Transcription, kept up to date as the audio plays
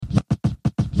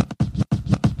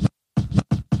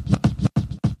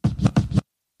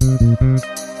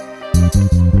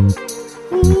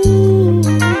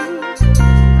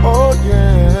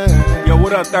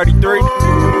33.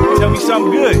 Tell me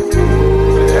something good.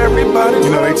 Everybody.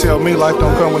 You know, they tell me life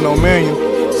don't come with no menu,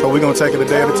 so we're going to take it a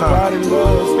day at a time.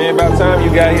 Man, about time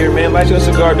you got here, man. Light your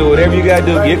cigar, do whatever you got to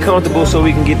do. Get comfortable so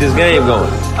we can get this game going.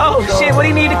 Oh, shit, what do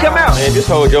you need to come out? Man, just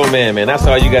hold your man. That's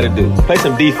all you got to do. Play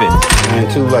some defense. Man,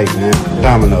 too late, man.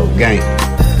 Domino, game.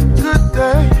 Good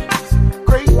days,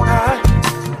 great nights.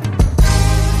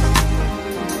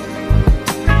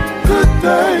 Good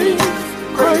days,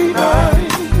 great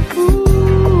nights. Ooh,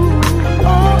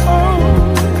 oh, oh.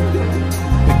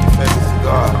 Pick your favorite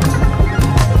cigar.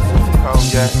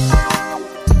 Cognac.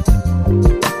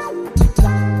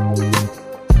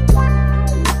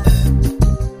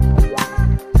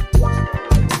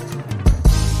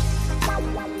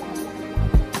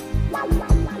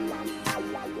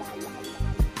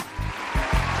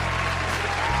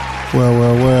 Well.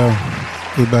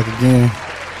 We're back again.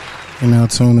 You're now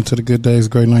tuned into the Good Days,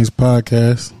 Great Nights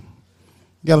podcast.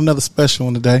 Got another special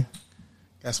one today.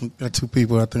 Got two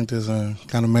people I think that's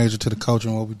kind of major to the culture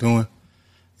and what we're doing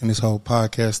in this whole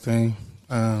podcast thing.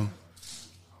 I'm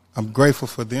grateful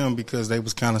for them because they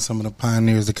was kind of some of the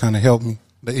pioneers that kind of helped me.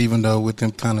 Even though with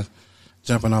them kind of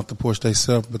jumping off the porch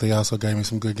themselves, but they also gave me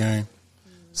some good game.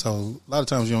 So a lot of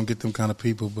times you don't get them kind of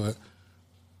people, but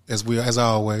as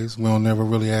always, we don't never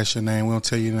really ask your name. We don't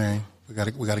tell you your name. We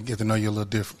got to get to know you a little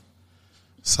different.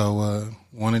 So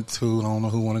 1 and 2, I don't know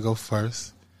who want to go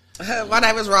first. My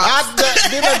name is Ross.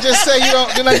 Didn't I just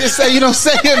say you don't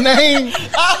say your name?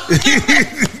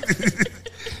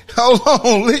 Hold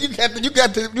on, you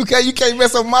can't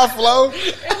mess up my flow.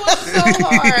 It was so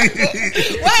hard.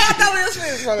 Wait, I thought we was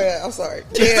finished. My bad. I'm sorry.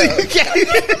 Damn.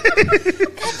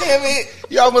 God damn it.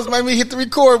 You almost made me hit the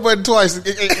record button twice and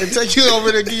take you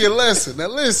over there and give you a lesson. Now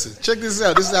listen, check this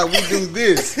out. This is how we do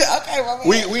this. Okay, my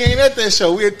bad. We ain't at that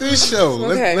show. We at this show.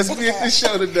 Okay. Let's be at this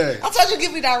show today. I told you to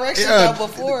give me directions though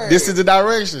before. This is the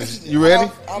directions. You ready?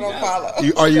 I don't follow.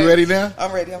 Are you ready now?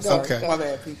 I'm ready. I'm sorry. Okay. My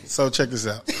bad, people. So check this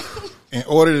out. In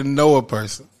order to know a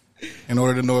person,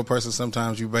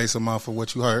 sometimes you base them off of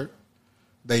what you heard,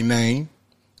 they name,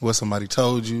 what somebody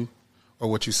told you, or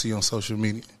what you see on social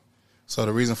media. So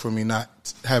the reason for me not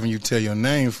having you tell your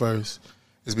name first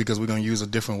is because we're going to use a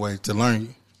different way to learn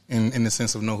you in the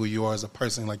sense of know who you are as a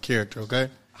person, like character, okay?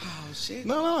 Oh, shit.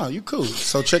 No, you cool.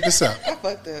 So check this out. I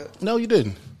fucked up. No, you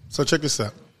didn't. So check this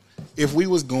out. If we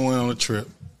was going on a trip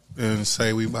and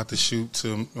say we about to shoot to,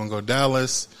 you want to go to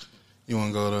Dallas, you want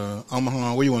to go to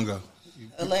Omaha, where you want to go?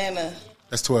 Atlanta.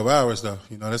 That's 12 hours, though.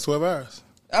 You know, that's 12 hours.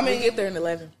 I mean, get there in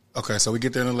 11. Okay, so we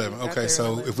get there in 11. Okay,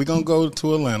 so if we're going to go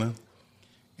to Atlanta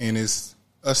and it's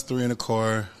us three in the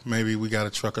car, maybe we got a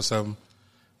truck or something,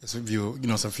 it's a few,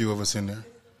 it's a few of us in there.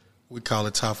 We call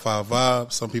it Top 5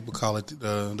 Vibe. Some people call it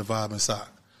the vibe inside.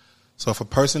 So if a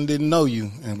person didn't know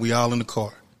you and we all in the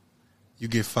car, you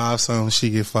get 5 songs, she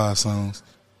get 5 songs.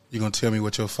 You're going to tell me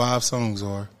what your 5 songs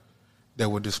are that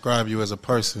would describe you as a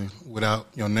person without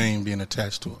your name being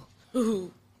attached to it. Ooh.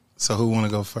 So who want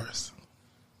to go first?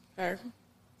 Her.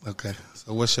 Okay.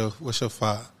 So what's your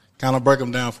 5? Kind of break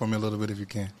them down for me a little bit if you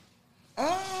can.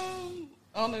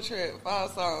 On the trip,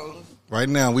 5 songs. Right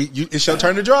now, it's your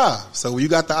turn to drive. So you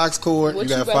got the aux cord, you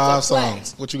got 5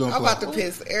 songs. What you gonna play? I'm about to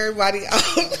piss everybody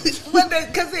off.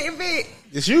 Because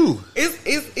it's you.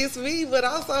 It's me, but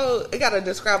also it got to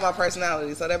describe my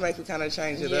personality, so that makes me kind of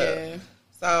change it up.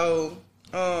 So,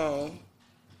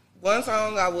 one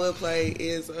song I would play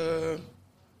is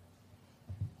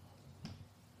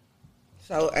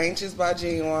So Anxious by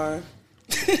Genuine.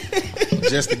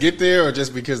 Just to get there, or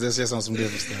just because that's just on some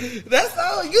different stuff? That's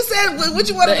all. You said what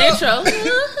you want to intro.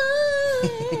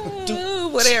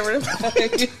 Whatever.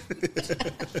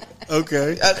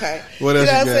 Okay. What else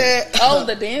you got? Said? Oh,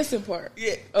 the dancing part.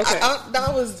 Yeah. Okay.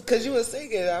 That was because you were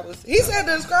singing. He said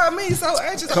to describe me. So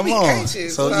anxious. Come on.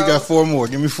 Anxious, so you got 4 more.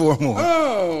 Give me 4 more.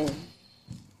 Oh.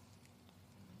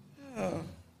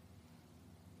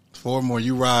 4 more.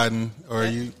 You riding or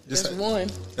you just? That's 1.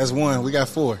 That's 1. We got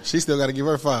 4. She still got to give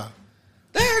her 5.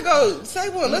 There you go. Say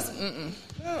 1. Let's.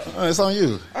 Oh, it's on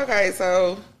you. Okay,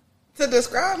 so to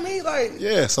describe me, like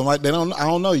so I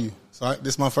don't know you. So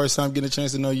this is my first time getting a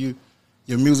chance to know you.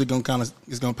 Your music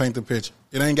is gonna paint the picture.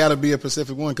 It ain't got to be a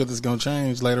specific one because it's gonna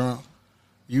change later on.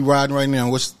 You riding right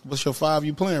now. What's your 5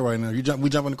 you playing right now? We jump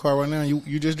in the car right now.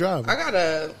 You just driving. I got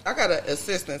a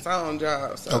assistant. I don't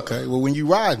drive. So. Okay. Well, when you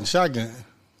riding shotgun.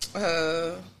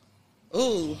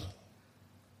 Ooh.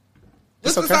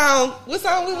 What's the song? What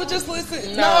song we were just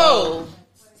listening? No.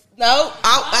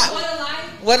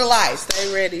 What a Life.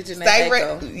 Stay ready, Janae. Stay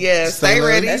ready. Yeah, stay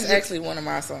ready. That's actually one of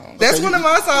my songs. That's one of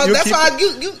my songs. That's why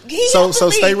you. So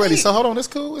stay ready. So hold on. It's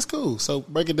cool. So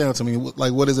break it down to me.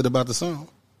 Like, what is it about the song?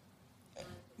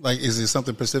 Like, is it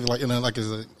something specific? Like, like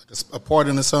is a part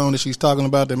in the song that she's talking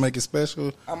about that make it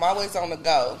special? I'm always on the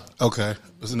go. Okay,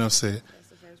 that's enough said.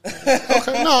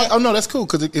 Okay, no, that's cool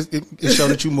because it shows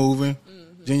that you moving.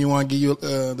 Genuine give you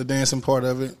the dancing part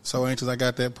of it. So Anxious, I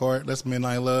got that part. That's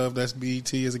Midnight Love. That's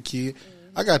BET as a kid.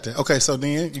 I got that. Okay, so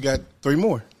then you got 3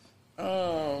 more.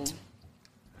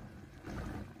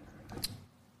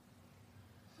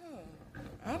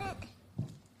 I don't.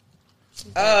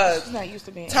 She's not used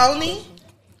to being Tony.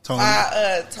 Tony.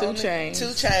 Tony. 2 Chainz. 2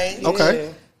 Chainz. Okay.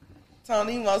 Yeah.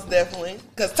 Tony most definitely,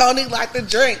 because Tony like to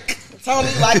drink. Tony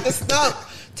like to smoke.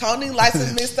 Tony likes to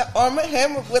Mr. Arm &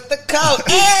 Hammer with the coat.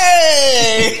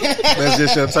 Hey! That's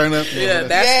just your turn up? Yeah,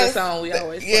 that's Yes. the song we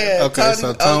always play. Yeah. Okay, Tony,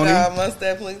 so Tony. Oh God, most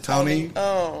definitely Tony.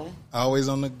 Tony. Always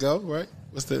on the go, right?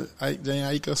 What's the Jane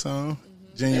Aiko song?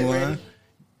 Genuine.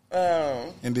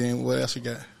 And then what else you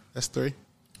got? That's 3.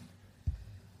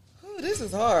 Ooh, this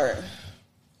is hard.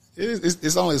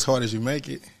 It's only as hard as you make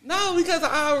it. No, because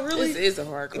I really. This is a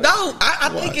hard question. No, I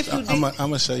think if you I'm did,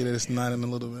 going to show you that it's not in a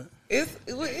little bit.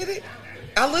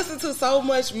 I listen to so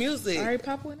much music. All right,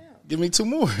 pop one out. Give me 2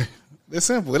 more. It's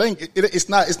simple. It ain't. It's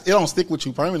not. It don't stick with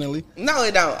you permanently. No,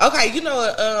 it don't. Okay, you know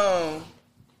what?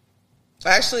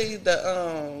 Actually,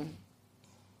 the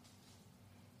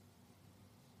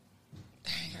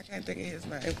dang, I can't think of his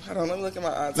name. Hold on, let me look at my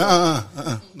eyes.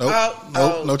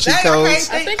 Nope. No cheat Dang, codes.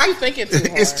 I think you're thinking too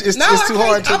hard. It's too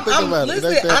hard to think about it.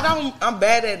 Listen, I'm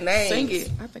bad at names. Sing it.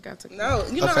 I think I took it. No,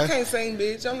 you know I Okay. can't sing,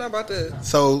 bitch. I'm not about to.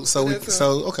 So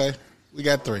okay. We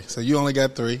got 3. So you only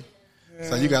got 3. Yeah.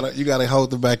 So you gotta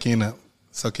hold the back end up.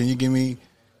 So can you give me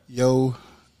your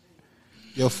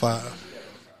 5?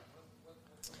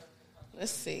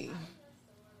 Let's see.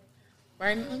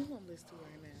 Right now, I'm gonna listen to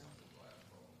right now.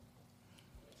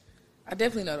 I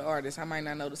definitely know the artist. I might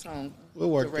not know the song We'll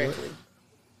work through it. directly.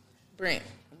 Brent.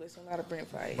 I'm listening to a lot of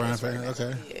Brent Fayez. Brent right Fayez, now.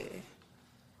 okay. Yeah.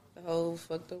 The whole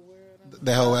Fuck the World.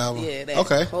 That whole album. Yeah, that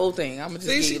okay. whole thing. I'm gonna just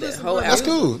See, give she you that listen whole to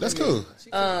album. That's cool.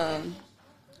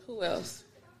 Who else?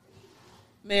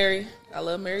 Mary. I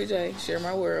love Mary J. Share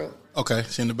My World. Okay,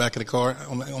 she in the back of the car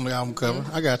on the album cover.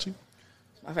 I got you.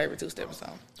 My favorite 2-step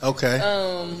song. Okay.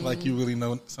 Like you really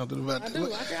know something about I it.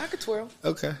 do. I could twirl.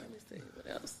 Okay. Let me see. What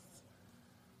else?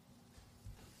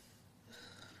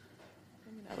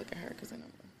 Let me not look at her because I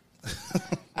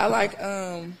know. I like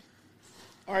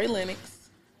Ari Lennox.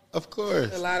 Of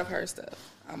course. A lot of her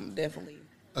stuff. I'm definitely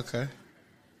Okay.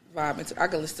 vibing to. I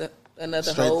can listen to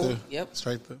another Straight whole. through. Yep.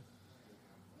 Straight through.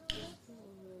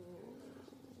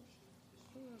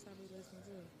 Who else I be listening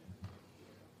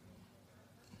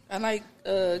to? I like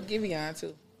Giveon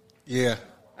too. Yeah.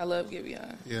 I love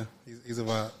Giveon. Yeah. He's a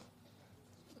vibe.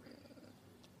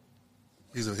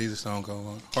 He's a song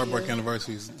called Heartbreak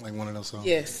Anniversary is like one of those songs.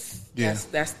 Yes. Yeah.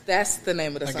 That's the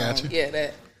name of the I song. got you. Yeah,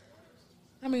 that.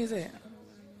 How many is that?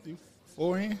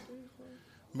 4 in?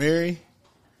 Mary,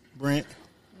 Brent,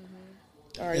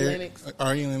 Ari Eric, Lennox.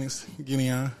 Ari Lennox,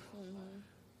 Gideon.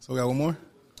 So we got one more?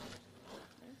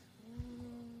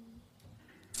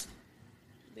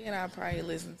 Then I'll probably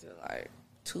listen to like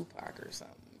Tupac or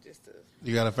something. Just to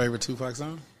You got a favorite Tupac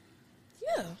song?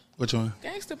 yeah. Which one?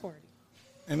 Gangster Party.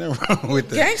 Ain't nothing wrong with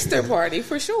that. Gangster Party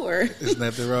for sure. There's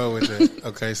nothing wrong with that.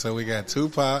 Okay, so we got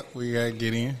Tupac, we got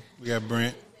Gideon, we got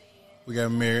Brent, we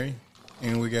got Mary,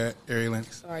 and we got Ari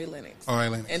Lennox. Ari Lennox. Ari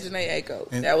Lennox. And Janae Aiko.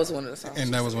 And- That was one of the songs.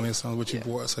 And that was one of the songs which you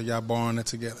brought, so y'all borrowing it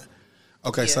together.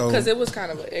 Okay, so because it was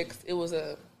kind of it was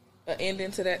a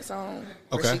ending to that song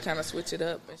where Okay. she kind of switched it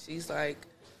up and she's like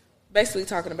basically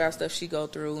talking about stuff she go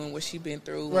through and what she been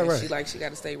through Right, and right. she got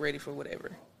to stay ready for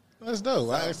whatever. that's dope.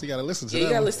 I actually got to listen to Yeah, that. you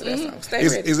got to one. listen to that song. Stay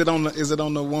Is, ready. is it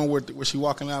on the one where she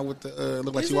walking out with the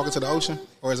look like Is she it walking to on the that ocean, one?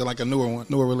 or is it like a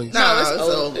newer release? No, it's it's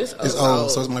old. old. It's It's old.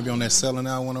 old, so it might be on that Selling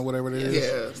Out one or whatever it is.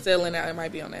 Yeah. Selling Out, it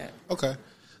might be on that. Okay.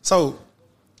 So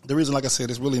the reason, like I said,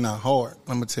 it's really not hard.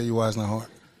 I'm gonna tell you why it's not hard.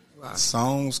 Wow.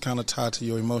 Songs kind of tie to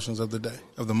your emotions of the day,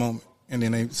 of the moment, and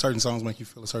then certain songs make you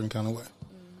feel a certain kind of way.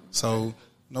 So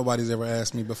nobody's ever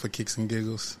asked me, but for kicks and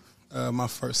giggles, my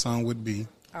first song would be.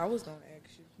 I was going to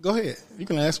ask you. Go ahead. You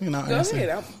can ask me and I'll Go answer.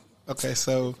 ahead. Okay,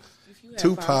 so If you have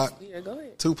Tupac. five- yeah, go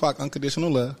ahead. Tupac,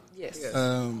 Unconditional Love. Yes.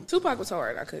 Um, Tupac was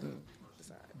hard. I couldn't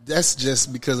decide. that's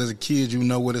just because as a kid, you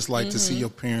know what it's like to see your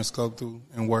parents go through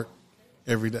and work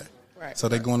every day. Right. So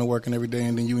they're going to work every day,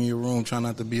 and then you in your room trying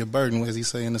not to be a burden, as he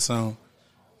say in the song.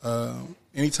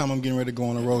 Anytime I'm getting ready to go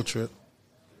on a road trip,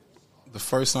 the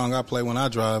first song I play when I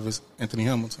drive is Anthony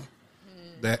Hamilton.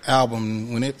 That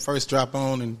album, when it first dropped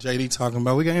on and JD talking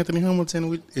about, we got Anthony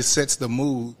Hamilton, it sets the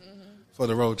mood for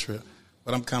the road trip.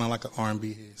 But I'm kind of like an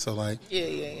R&B head, so like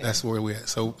Yeah. that's where we at.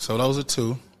 So those are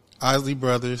 2. Isley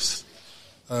Brothers,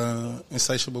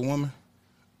 Insatiable Woman.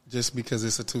 just because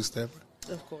it's a two-stepper.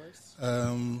 Of course.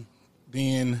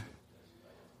 Then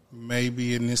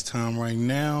maybe in this time right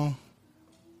now,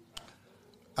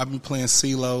 I've been playing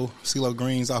CeeLo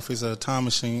Green's off his Time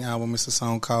Machine album. It's a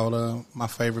song called My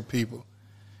Favorite People.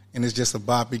 And it's just a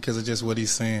bop because of just what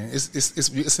he's saying.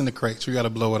 It's in the crates. You got to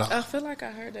blow it out. I feel like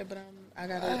I heard that, but I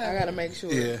gotta make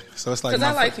sure. Yeah, so it's like because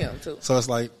I like him too. So it's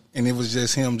like, and it was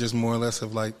just him, just more or less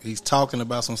of like he's talking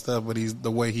about some stuff, but he's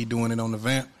the way he doing it on the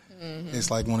vamp. Mm-hmm.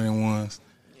 It's like one of them ones.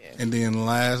 Yeah. And then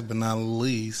last but not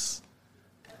least,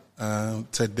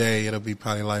 today it'll be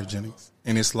probably Life Jennings,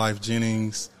 and it's Life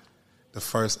Jennings, the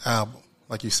first album.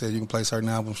 Like you said, you can play certain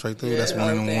albums straight through. Yeah, that's one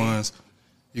of them ones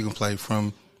you can play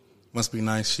from. Must Be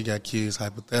Nice. She Got Kids.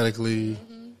 Hypothetically,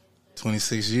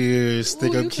 26 years.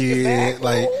 Stick Up Kid.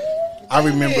 Like. I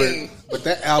remember, but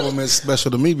that album is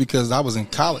special to me because I was in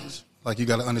college. Like, you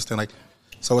got to understand, like,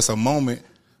 so it's a moment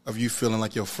of you feeling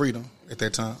like your freedom at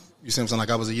that time. You see what I'm saying? Like,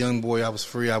 I was a young boy, I was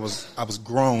free, I was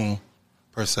grown,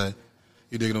 per se.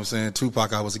 You dig what I'm saying?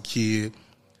 Tupac, I was a kid.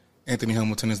 Anthony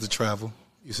Hamilton is the travel.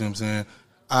 You see what I'm saying?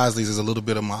 Isley's is a little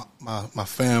bit of my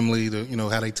family,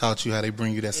 how they taught you, how they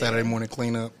bring you that Saturday morning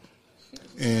cleanup.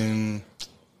 And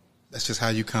that's just how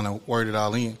you kind of word it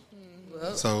all in.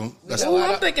 So that's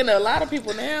I'm thinking of a lot of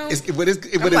people now. But it's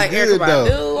like good though.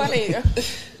 Dude, I need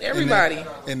everybody,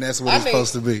 and that's what it's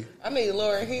supposed to be. I mean,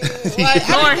 Lauryn Hill,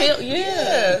 Lauryn Hill,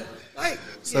 yeah.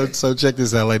 So check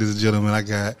this out, ladies and gentlemen. I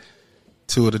got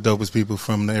two of the dopest people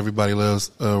from the Everybody Loves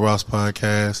Ross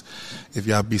podcast. If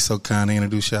y'all be so kind to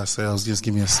introduce yourselves, just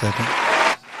give me a second.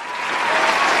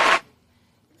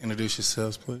 Introduce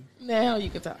yourselves, please. Now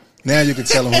you can talk. Now you can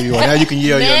tell them who you are. Now you can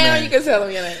yell your name. Now you can tell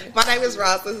them your name. My name is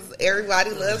Ross. This is Everybody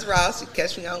Loves Ross. You can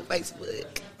catch me on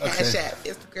Facebook, Cash App,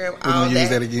 Instagram, all that. Use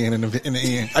that again in the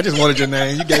end. I just wanted your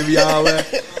name. You gave me all that.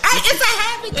 It's a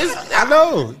habit. I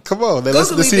know. Come on. Let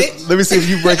me see if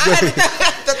you break your habit.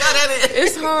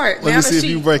 It's hard. Let me see if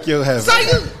you break your habit.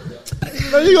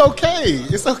 No, you okay.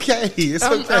 It's okay. It's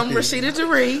okay. I'm Rashida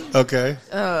Jaree. Okay.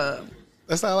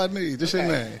 That's all I need. Just your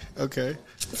name. Okay.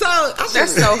 So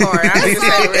that's so hard. I need to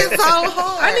say the rest. It's so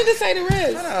hard. I need to say the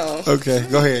rest. Okay,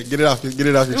 go ahead. Get it off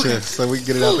your chest so we can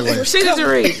get it out the way. Rashida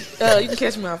Jaree. You can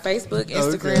catch me on Facebook,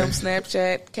 Instagram,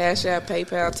 Snapchat, Cash App,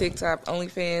 PayPal, TikTok,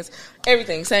 OnlyFans,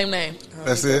 everything. Same name.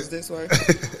 That's it. This way.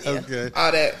 Okay.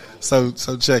 All that. So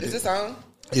check it. Is this on?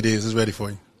 It is. It's ready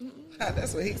for you.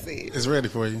 That's what he said. It's ready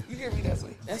for you. You hear me?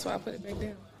 That's why I put it back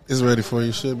down. It's ready for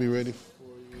you. Should be ready for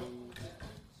you.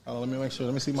 Oh, let me make sure.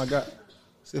 Let me see my guy.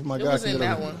 See if my guy was can in get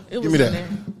that over. one. It Give was me in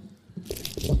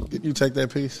that. there. You take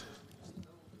that piece.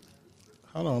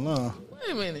 Hold on, no.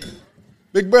 Wait a minute.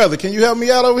 Big brother, can you help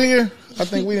me out over here? I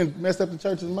think we done messed up the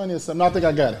church's money or something. No, I think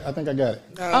I got it.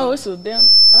 Oh, it's a down.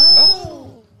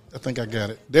 Oh. I think I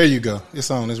got it. There you go.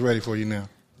 It's on. It's ready for you now.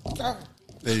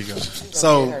 There you go.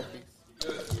 So,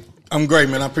 I'm great,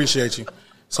 man. I appreciate you.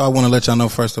 So I want to let y'all know,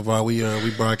 first of all, we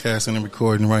broadcasting and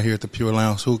recording right here at the Pure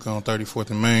Lounge Hookah on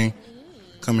 34th and Main.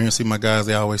 Come here and see my guys.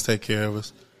 They always take care of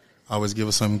us. Always give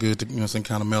us something good to, some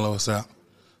kind of mellow us out.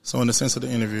 So in the sense of the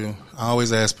interview, I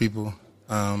always ask people,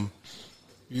 do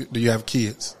you have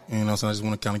kids? So I just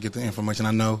want to kind of get the information.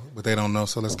 I know, but they don't know,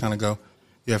 so let's kind of go.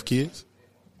 You have kids?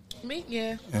 Me?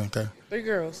 Yeah. Okay. 3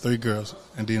 girls. 3 girls.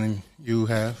 And then you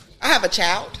have? I have a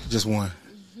child. Just one?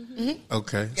 Mm-hmm.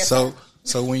 Okay. Yes,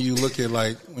 So when you look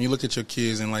at your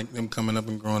kids and like them coming up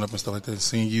and growing up and stuff like that,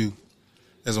 seeing you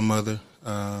as a mother,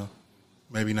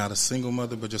 maybe not a single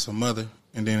mother, but just a mother,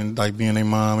 and then like being a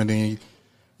mom, and then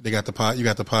you got the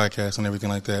podcast and everything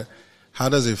like that. How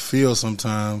does it feel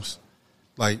sometimes,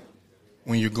 like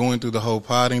when you're going through the whole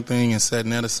podding thing and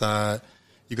setting that aside?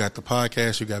 You got the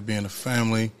podcast, you got being a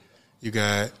family, you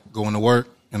got going to work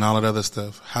and all that other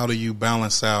stuff. How do you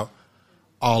balance out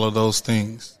all of those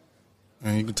things?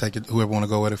 And you can take it, whoever want to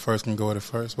go at it first can go at it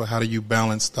first. But how do you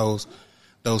balance those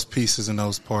pieces and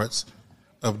those parts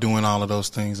of doing all of those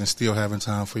things and still having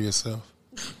time for yourself?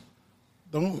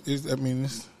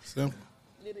 It's simple.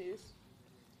 It is.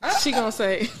 She gonna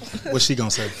say. What's she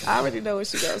gonna say? I already know what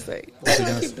she gonna say.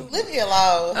 Leave me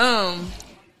alone.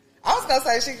 I was gonna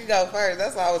say she could go first.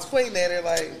 That's why I was pointing at her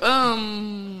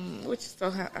like. Which is so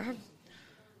hard.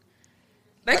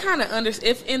 They kind of understand.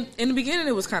 If in the beginning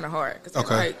it was kind of hard because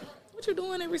like, what you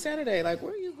doing every Saturday? Like,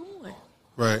 where are you going?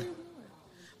 Right.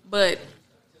 But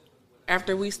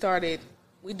after we started,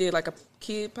 we did like a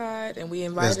kid pod and we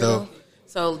invited them.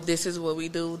 So this is what we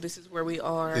do. This is where we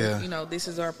are. Yeah. This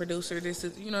is our producer. This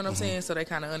is, what I'm saying? So they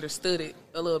kind of understood it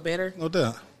a little better. No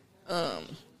doubt.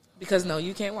 Because, no,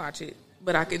 you can't watch it.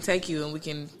 But I can take you and we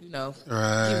can,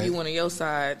 give you one of your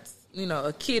sides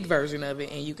a kid version of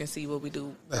it, and you can see what we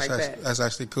do That's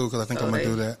actually cool because I think I'm gonna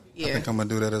do that. Yeah. I think I'm gonna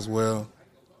do that as well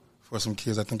for some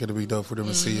kids. I think it'll be dope for them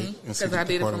to see it. Because I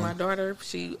did it for my daughter.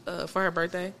 She for her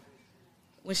birthday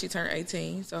when she turned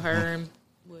 18. So her and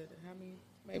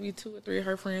maybe 2 or 3 of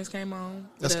her friends came on.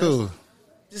 That's cool.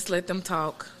 Just let them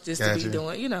talk, just to be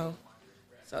doing,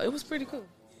 So it was pretty cool.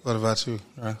 What about you,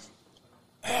 Ryan?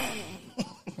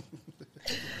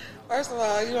 First of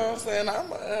all, you know what I'm saying?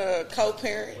 I'm a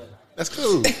co-parent. That's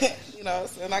cool. You know what I'm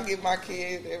saying? I get my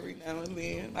kid every now and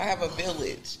then. I have a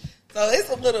village. So it's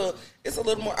a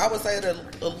little more, I would say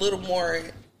a little more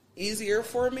easier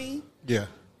for me. Yeah.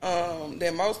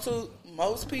 Than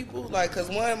most people. Like, cause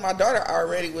my daughter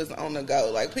already was on the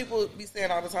go. Like, people be saying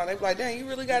all the time, they be like, dang, you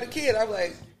really got a kid? I'm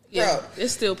like, yeah, bro.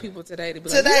 There's still people today to be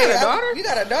like, you got a daughter? You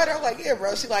got a daughter? I'm like, yeah,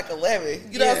 bro, she like 11.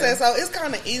 You know what I'm saying? So it's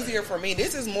kind of easier for me.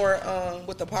 This is more,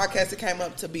 with the podcast, it came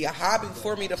up to be a hobby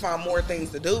for me to find more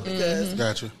things to do because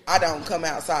I don't come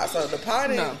outside. So the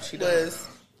potting was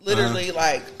literally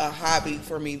like a hobby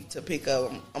for me to pick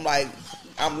up. I'm like,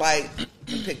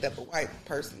 picked up a white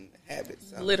person habit.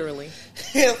 So. Literally.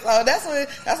 So that's why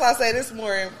I say this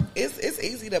more, it's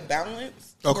easy to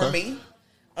balance for me.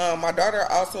 My daughter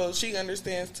also, she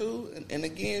understands too, and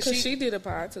again, she did a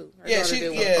pod too.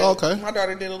 Okay. My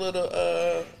daughter did a little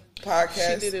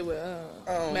podcast. She did it with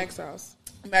Max House.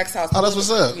 Max House. Oh, that's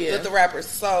what's up. Yeah. With the rappers,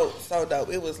 so dope.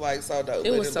 It was like so dope.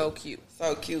 It was so cute,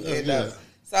 and dope.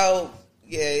 So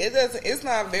it's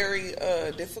not very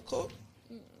difficult.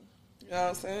 You know what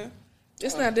I'm saying?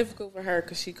 It's not difficult for her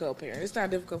because she co-parent. It's not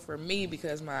difficult for me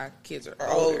because my kids are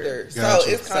older. So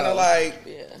it's kind of like,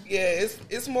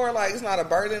 it's more like it's not a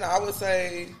burden. I would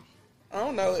say, I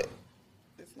don't know,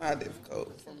 it's not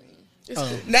difficult for me.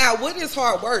 Now, what is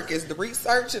hard work is the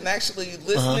research and actually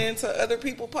listening to other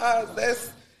people's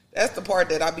pods. That's the part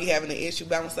that I be having an issue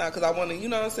balancing out because I want to, you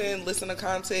know what I'm saying, listen to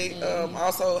content.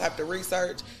 Also have to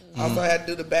research. Also have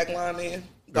to do the backlining.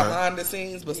 Behind the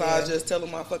scenes, besides just telling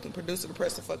my fucking producer to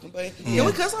press the fucking button. Can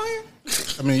we cuss on here?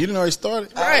 I mean, you didn't already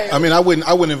started. Right. I mean, I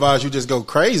wouldn't advise you just go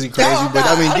crazy, but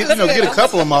I mean, get a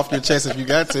couple of them off your chest if you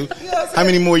got to. How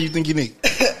many more you think you need?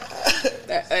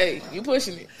 Hey, you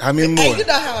pushing it. How many more? Hey, you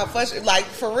know how I fuss, like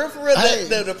for real,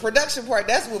 the production part.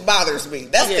 That's what bothers me.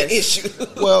 That's the issue.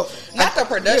 Well, not the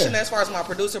production as far as my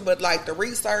producer, but like the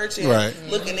research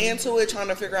and looking into it, trying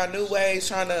to figure out new ways,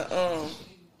 trying to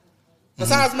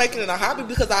besides making it a hobby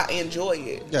because I enjoy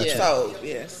it. Gotcha. So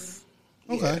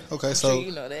Okay. So sure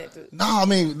you know that too. No, I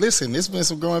mean, listen, it's been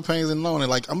some growing pains and lonely.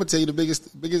 Like I'm gonna tell you, the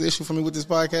biggest issue for me with this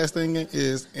podcast thing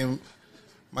is, and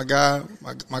my guy,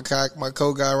 my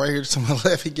co-guy right here to my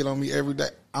left, he get on me every day.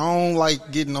 I don't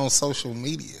like getting on social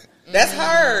media. That's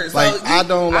hers. Like so I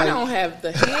don't have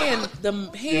the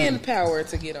hand power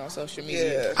to get on social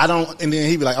media. Yeah. I don't. And then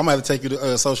he be like, I'm gonna have to take you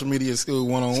to social media school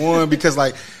 1-on-1 because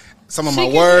like. Some of my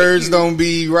words don't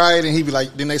be right, and he be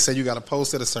like, then they say you got to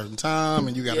post at a certain time,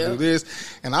 and you got to do this,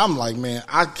 and I'm like, man,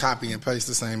 I copy and paste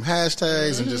the same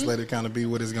hashtags and just let it kind of be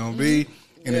what it's gonna be,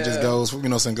 and it just goes,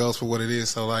 goes for what it is.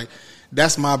 So like,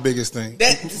 that's my biggest thing.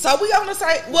 So we on the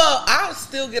site. Well, I'll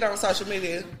still get on social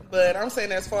media, but I'm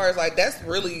saying as far as like that's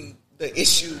really the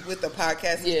issue with the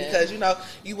podcast because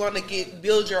you want to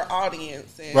build your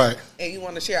audience and you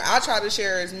want to share. I try to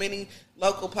share as many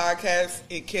local podcasts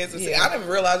in Kansas City. I didn't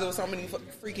realize there was so many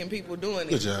freaking people doing it.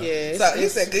 Good job. Yeah, so he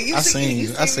said, "Good." I seen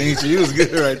you. You was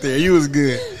good right there. You was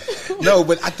good. No,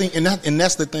 but I think, and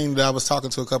that's the thing that I was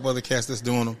talking to a couple other cats that's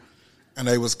doing them, and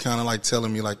they was kind of like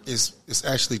telling me like it's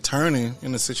actually turning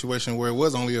in a situation where it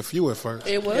was only a few at first.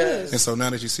 It was, and so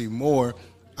now that you see more,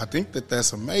 I think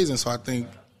that's amazing. So I think.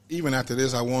 Even after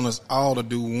this, I want us all to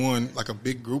do one, like a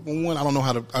big group of one. I don't know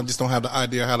I just don't have the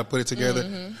idea how to put it together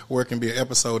where it can be an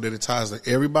episode that it ties to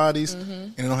everybody's.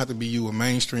 And it don't have to be you a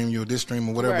mainstream, you a this stream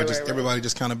or whatever, but everybody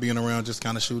just kind of being around, just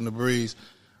kind of shooting the breeze.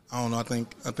 I don't know. I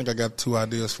think I got 2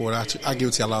 ideas for it. I give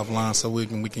it to y'all offline so we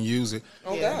can use it.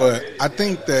 Okay. But I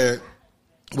think that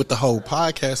with the whole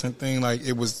podcasting thing, like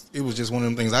it was just one of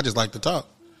them things I just like to talk.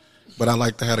 But I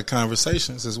like to have the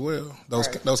conversations as well.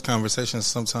 Those conversations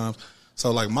sometimes.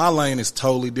 So, like, my lane is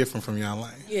totally different from y'all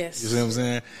lane. Yes. You see what I'm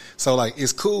saying? So, like,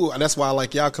 it's cool. That's why I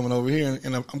like y'all coming over here,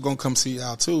 and I'm going to come see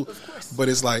y'all, too. Of course. But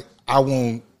it's like, I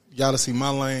want y'all to see my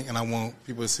lane, and I want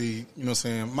people to see, you know what I'm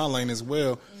saying, my lane as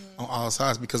well on all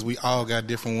sides because we all got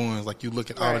different ones. Like, you look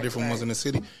at all the different ones in the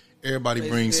city, everybody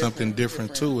brings something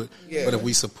different to it. Yeah. But if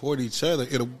we support each other,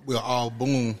 we'll all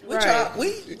boom. We try.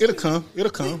 It'll come. We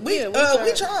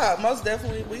try. Most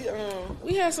definitely.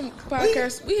 We have some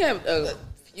podcasts. We have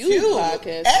few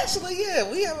podcasts. Actually,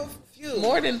 we have a few.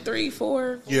 More than 3,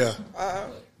 4,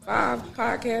 5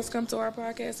 podcasts come to our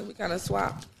podcast, and we kind of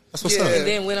swap. That's what's up. And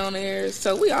then went on there.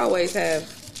 So we always have.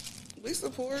 We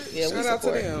support. Yeah, Shout we out to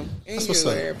support. them. And That's you, what's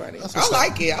up. Everybody. I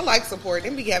like it. I like support.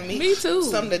 Them be having Me too.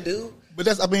 something to do. But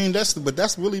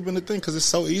that's really been the thing because it's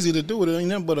so easy to do it. It ain't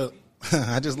nothing but a.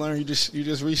 I just learned you just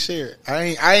reshare it.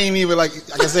 I ain't even like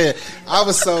I said. I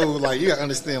was so like you gotta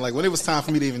understand like when it was time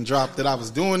for me to even drop that I was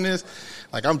doing this.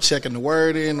 Like I'm checking the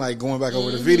word in, like going back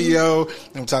over the video.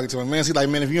 I'm talking to my man. He's like,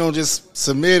 man, if you don't just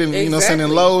submit and send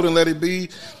and load and let it be.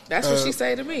 That's what she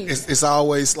say to me. It's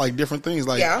always like different things.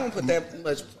 Like I don't put that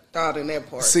much thought in that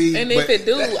part. See, and if it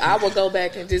do, I will go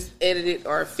back and just edit it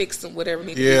or fix some whatever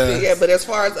needs to be fixed. Yeah, but as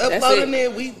far as uploading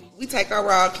it, we take our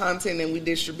raw content and we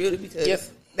distribute it because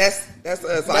that's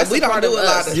us. Like, we don't do a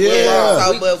lot of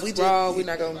raw, but we raw. We're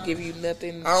not gonna give you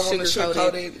nothing. I don't want to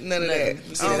sugarcoat it. None of that.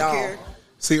 I don't care.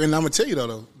 See, and I'm gonna tell you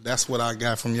though, that's what I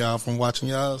got from y'all from watching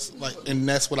y'all's and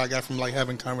that's what I got from like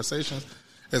having conversations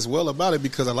as well about it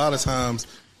because a lot of times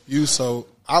I can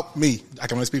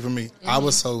only speak for me. I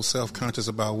was so self-conscious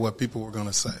about what people were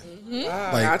gonna say.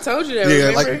 Like, I told you that. Yeah,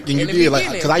 remember? like and you did,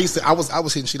 like because I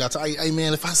was hitting shit out. Hey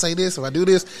man, if I say this, if I do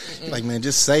this, like man,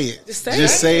 just say it.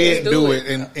 Just say it, do it.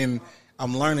 And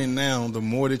I'm learning now. The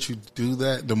more that you do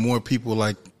that, the more people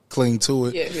like cling to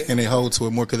it and they hold to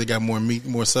it more because they got more meat,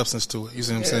 more substance to it. You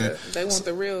see what I'm saying? They want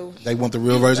the real. They want the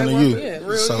real version of you.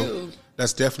 Real so you.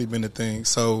 That's definitely been the thing.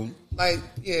 So like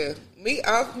me,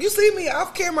 you see me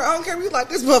off camera, on camera. You like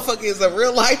this motherfucker is a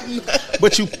real life.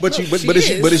 but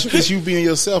it's you being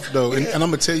yourself though. And I'm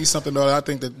gonna tell you something though. I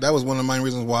think that was one of the main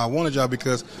reasons why I wanted y'all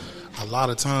because a lot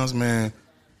of times, man,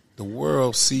 the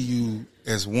world see you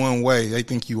as one way. They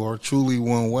think you are truly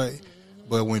one way.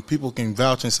 But when people can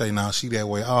vouch and say, "Nah, she that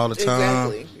way all the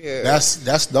time,"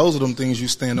 that's those are them things you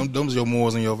stand. Those are your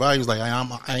morals and your values. Like I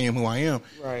am who I am,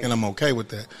 and I'm okay with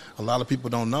that. A lot of people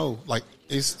don't know. Like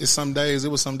it was some days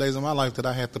in my life that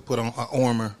I had to put on an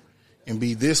armor and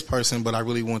be this person, but I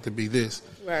really want to be this.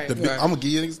 Right. I'm gonna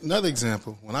give you another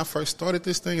example. When I first started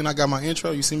this thing and I got my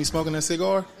intro, you see me smoking that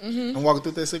cigar. I'm walking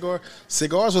through that cigar.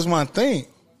 Cigars was my thing.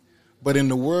 But in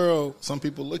the world, some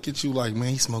people look at you like, man,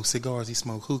 he smokes cigars, he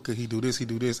smoke hookah, he do this.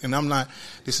 And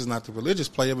this is not the religious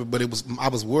play of it, but I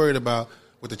was worried about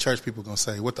what the church people going to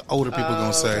say, what the older people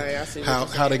going to say,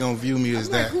 how they going to view me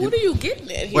as that. Like, who do you getting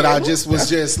at here? But I just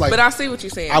was like. But I see what you're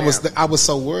saying. I was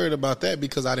so worried about that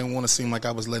because I didn't want to seem like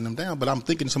I was letting them down. But I'm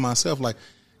thinking to myself, like,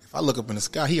 if I look up in the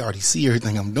sky, he already see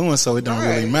everything I'm doing, so it don't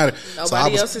really matter.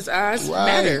 Nobody else's eyes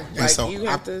matter. And like, so you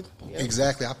have to.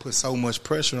 Exactly. I put so much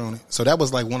pressure on it. So that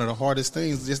was like one of the hardest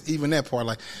things, just even that part,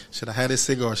 like, should I have this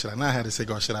cigar? Should I not have this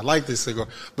cigar? Should I like this cigar?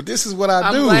 But this is what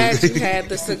I do. I'm glad you had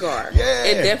the cigar.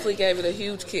 It definitely gave it a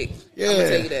huge kick. I'm going to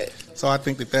tell you that. So I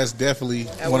think that's definitely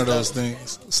one of those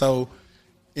things. So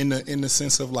in the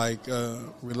sense of like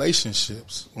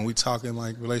relationships, when we talking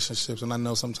like relationships, and I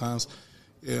know sometimes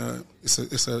it's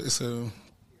a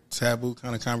taboo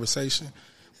kind of conversation.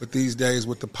 But these days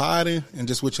with the potting and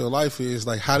just what your life is,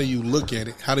 like, how do you look at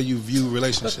it? How do you view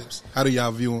relationships? How do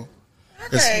y'all view them? I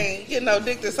can't get no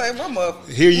dick to say my mother.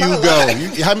 Here you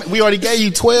go. We already gave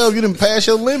you 12. You didn't pass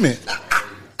your limit.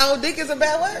 Oh, dick is a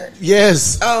bad word?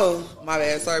 Yes. Oh, my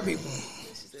bad. Sorry, people.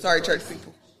 Sorry, church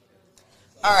people.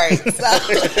 All right. So.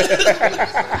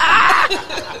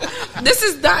 This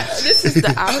is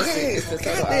the opposite.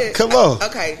 Okay. Come on.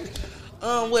 Okay.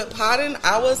 With potting,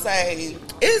 I would say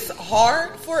it's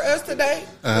hard for us today.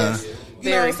 You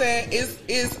know what I'm saying?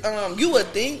 It's you would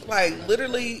think like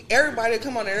literally everybody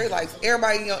come on there, like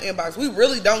everybody in your inbox. We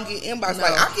really don't get inbox. No.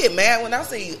 Like I get mad when I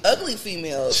see ugly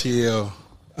females. Chill.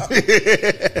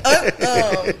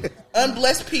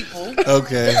 Unblessed people.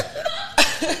 Okay.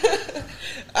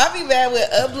 I be mad with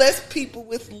unblessed people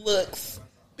with looks.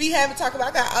 Be having to talk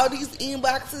about, I got all these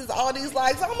inboxes, all these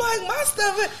likes. I'm like, my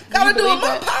stuff got to do with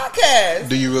my podcast.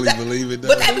 Do you really believe it, though?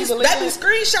 But they be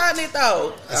screenshotting it,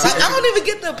 though. Like, I don't even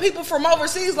get the people from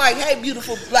overseas like, hey,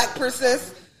 beautiful black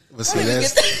princess. But see,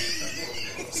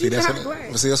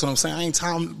 that's what I'm saying. I ain't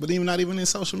talking, but even not even in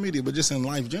social media, but just in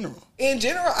life general. In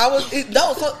general,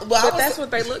 that's what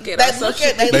they look at.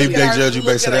 They judge you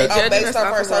based on that. Based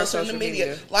off our social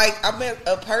media. Like, I met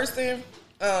a person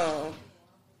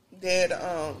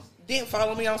that didn't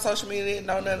follow me on social media, didn't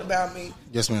know nothing about me.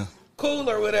 Yes, ma'am. Cool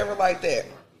or whatever like that.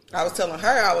 I was telling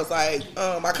her, I was like,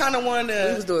 I kind of wanted to.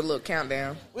 We was doing a little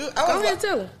countdown. Go ahead,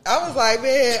 tell him. I was like,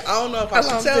 man, I don't know if I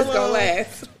should tell him. It's gonna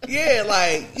last. Yeah,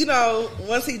 like, you know,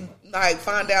 once he like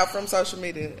find out from social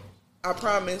media, I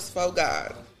promise, for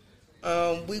God.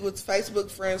 We was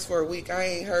Facebook friends for a week. I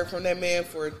ain't heard from that man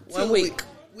for 2 weeks.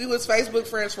 We was Facebook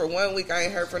friends for 1 week. I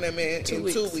ain't heard from that man in 2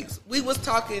 weeks. We was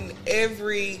talking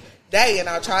every day, and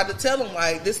I tried to tell him,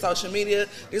 like, this social media,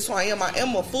 this who I am. I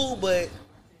am a fool, but,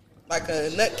 like a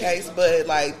nutcase, but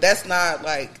like that's not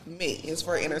like me. It's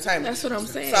for entertainment. That's what I'm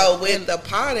saying. So with the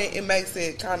potting, it makes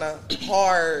it kind of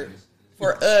hard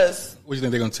for us. What do you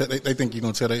think they're gonna tell? They think you're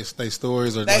gonna tell their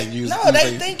stories or They, like use?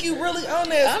 they think you really own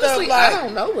that Honestly, stuff. Like, I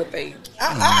don't know what they.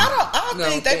 I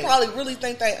think they probably really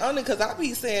think they own it because I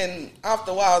be saying off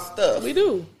the wall stuff. We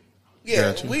do.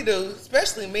 Yeah, Gotcha. we do.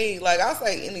 Especially me. Like I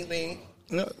say anything.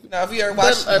 Yeah. Now, if you ever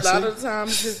watch, But a lot of the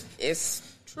times it's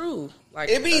true. Like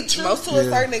it be true most to a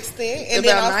certain extent, and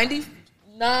about then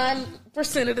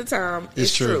 99% of the time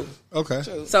It's true. Okay.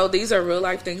 So these are real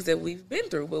life things that we've been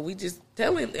through, but we just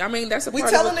telling. I mean, that's a We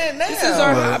part telling of it. it now. This is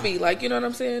our Right. hobby. Like, you know what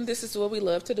I'm saying? This is what we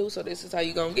love to do. So this is how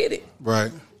you gonna get it.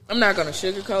 Right. I'm not gonna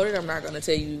sugarcoat it. I'm not gonna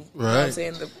tell you. You know what I'm Right.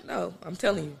 saying? No, I'm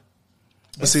telling you.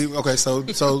 But see, okay, so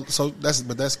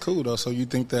that's cool though. So you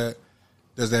think that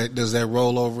does that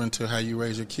roll over into how you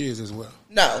raise your kids as well?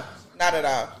 no, not at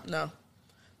all. No.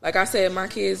 Like I said, my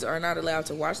kids are not allowed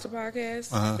to watch the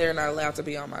podcast. Uh-huh. They're not allowed to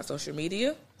be on my social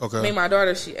media. Okay. I mean, my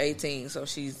daughter, she's 18, so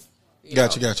she's...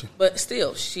 Gotcha. But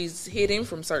still, she's hidden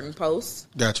from certain posts.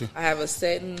 Gotcha. I have a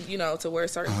setting, to where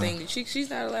certain things she's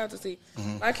not allowed to see.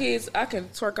 My kids, I can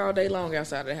twerk all day long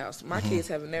outside of the house. My kids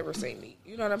have never seen me.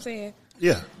 You know what I'm saying?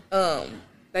 Yeah.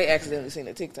 They accidentally seen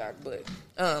a TikTok, but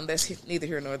that's neither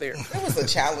here nor there. It was a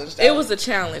challenge. Though. It was a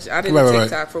challenge. I did Right, a right,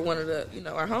 TikTok for one of the,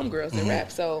 our homegirls that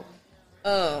rap. So,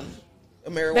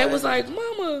 they was like,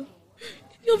 "Mama,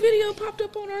 your video popped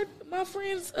up on my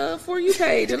friend's For You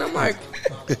page," and I'm like,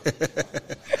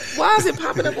 "Why is it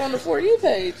popping up on the For You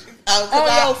page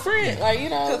on your friend?" Like,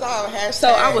 Because I hashtag. So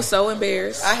I was so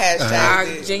embarrassed. I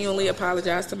hashtagged I genuinely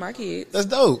apologized to my kids, That's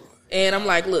dope. and I'm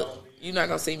like, "Look, you're not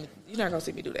gonna see me. You're not gonna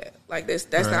see me do that. Like that's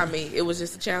Right. not me. It was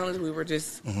just a challenge. We were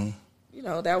just,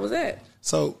 that was it."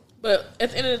 So But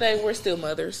at the end of the day, we're still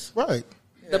mothers. right.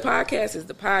 The podcast is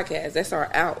the podcast. That's our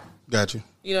out. Gotcha.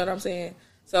 You know what I'm saying?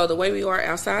 So the way we are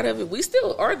outside of it, we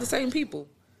still are the same people.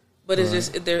 But it's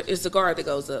just it's the guard that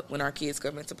goes up when our kids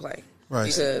come into play. Right.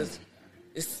 Because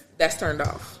that's turned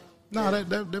off. No,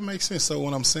 that makes sense. So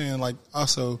when I'm saying like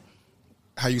also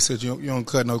how you said you don't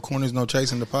cut no corners, no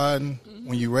chasing the pod,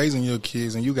 when you raising your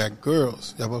kids and you got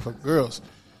girls, y'all both have girls.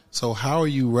 So how are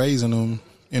you raising them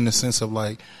in the sense of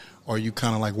like, are you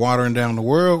kind of like watering down the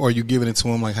world, or are you giving it to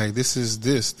them like, hey, this is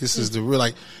the real,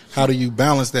 like, how do you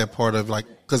balance that part of like,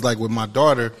 because like with my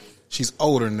daughter, she's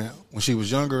older now. When she was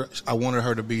younger, I wanted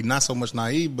her to be not so much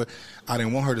naive, but I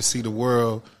didn't want her to see the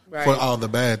world for all the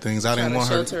bad things. I didn't want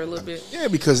her shelter a little bit. Yeah,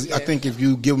 because I think if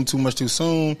you give them too much too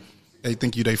soon, they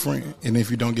think you their friend, and if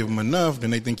you don't give them enough,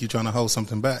 then they think you're trying to hold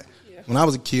something back. Yeah. When I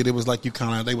was a kid, it was like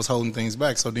they was holding things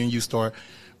back. So then you start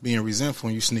being resentful,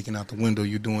 and you sneaking out the window,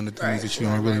 you doing the things that you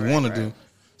don't really want to do.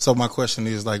 So my question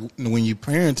is, like, when you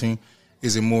parenting,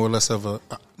 is it more or less of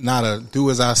not a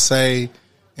do as I say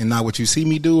and not what you see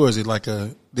me do, or is it like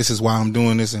this is why I'm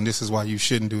doing this and this is why you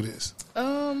shouldn't do this?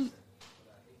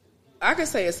 I can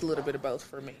say it's a little bit of both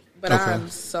for me, but Okay. I'm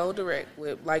so direct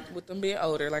with them being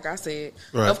older. Like I said,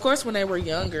 Right. of course, when they were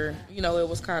younger, it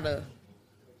was kind of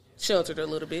sheltered a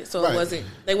little bit, so Right.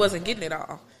 they wasn't getting it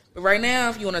all. But right now,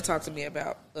 if you want to talk to me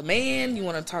about a man, you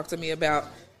want to talk to me about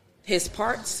his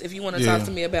parts. If you want to talk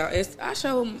to me about it, I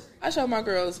show my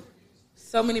girls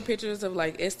so many pictures of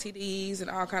like STDs and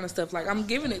all kind of stuff. Like, I'm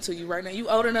giving it to you right now. You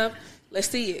old enough, let's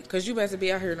see it, because you better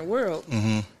be out here in the world.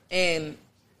 And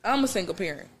I'm a single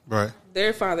parent. Right.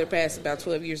 Their father passed about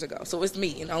 12 years ago, so it's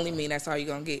me and only me. And that's all you're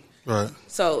gonna get. Right.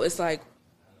 So it's like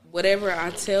whatever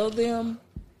I tell them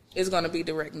is gonna be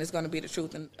direct and it's gonna be the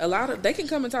truth. And they can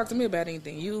come and talk to me about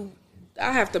anything.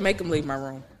 I have to make them leave my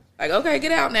room. Like, okay,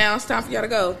 get out now. It's time for y'all to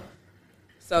go.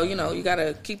 So you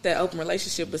gotta keep that open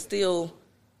relationship, but still,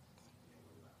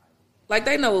 like,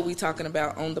 they know what we talking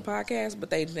about on the podcast, but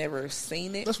they've never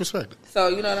seen it. That's respected. So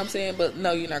you know what I'm saying. But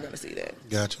no, you're not gonna see that.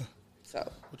 Gotcha. So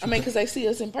because they see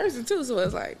us in person too, so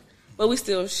it's like, but we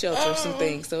still shelter some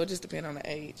things. So it just depends on the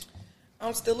age.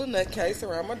 I'm still a nutcase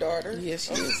around my daughter. Yes,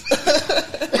 she is.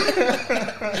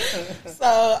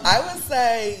 So I would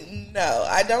say no,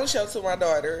 I don't shelter my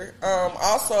daughter.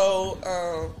 Also,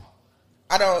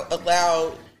 I don't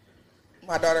allow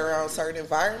my daughter around certain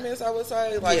environments. I would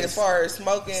say, like, as far as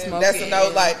smoking, that's a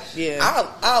no. Like,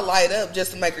 I'll light up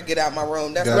just to make her get out of my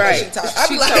room. That's what she talks.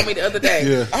 She told me the other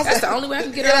day. That's the only way I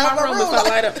can get out of my room if I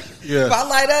light up. Yeah. If I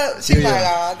light up, she's like,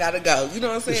 "Oh, I gotta go." You know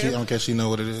what I'm saying? She know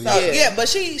what it is. So, but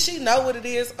she know what it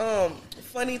is.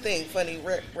 Funny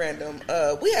random.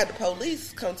 We had the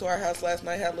police come to our house last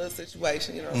night. Had a little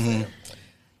situation. You know what I'm saying?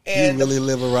 And you really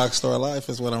live a rock star life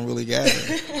is what I'm really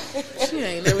gathering. She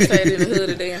ain't never stayed in the hood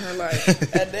a day in her life.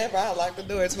 I never. I locked the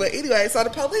doors. But anyway, so the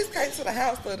police came to the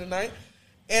house the other night,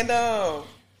 and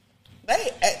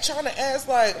they trying to ask,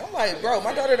 like, I'm like, bro,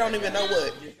 my daughter don't even know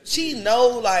what. She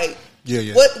know, like,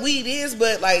 what weed is,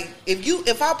 but, like,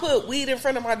 if I put weed in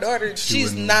front of my daughter,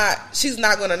 she's not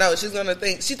going to know. She's going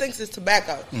to she thinks it's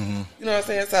tobacco. Mm-hmm. You know what I'm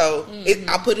saying? So,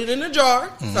 I put it in a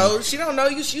jar, so she don't know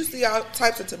you see all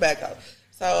types of tobacco.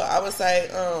 So, I would say,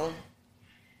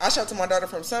 I show to my daughter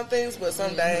from some things, but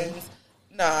some things,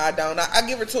 no, I don't. I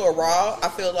give her to a raw. I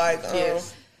feel like,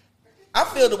 I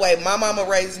feel the way my mama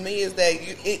raised me is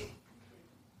that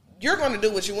you're going to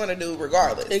do what you want to do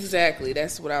regardless. Exactly.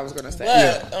 That's what I was going to say.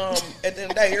 But at the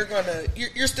end of the day,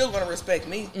 you're still going to respect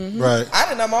me. Mm-hmm. Right. I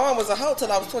didn't know my mom was a hoe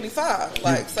till I was 25.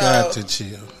 Like, you got to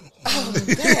chill. Oh,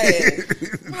 dang.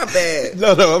 My bad.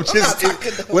 No, I'm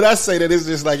just. When I say that, it's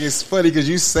just like it's funny because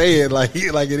you say it like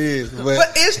it is,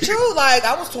 but it's true. Like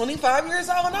I was 25 years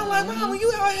old, and I'm like, Mom, when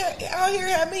you out here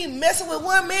had me messing with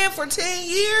one man for 10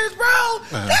 years, bro,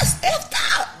 that's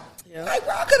effed up. Yep. Like,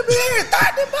 bro, I could have been here at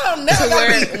 30, now I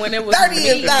gotta be when it was 30 me,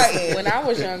 and 30. When I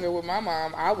was younger with my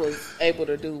mom, I was able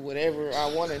to do whatever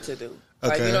I wanted to do.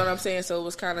 Like, you know what I'm saying? So it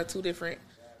was kind of two different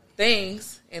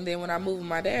things. And then when I moved with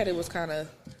my dad, it was kind of,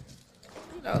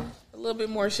 a little bit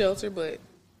more shelter, but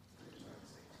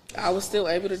I was still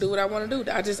able to do what I want to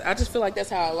do. I just feel like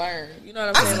that's how I learned. You know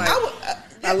what I'm saying?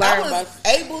 I was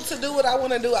able to do what I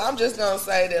want to do. I'm just gonna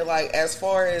say that, like, as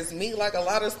far as me, like, a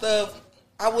lot of stuff,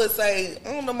 I would say,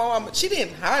 I don't know, my mom, she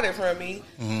didn't hide it from me,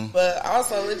 but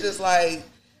also it's just like,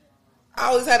 I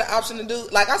always had an option to do,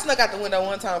 like, I snuck out the window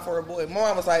one time for a boy. My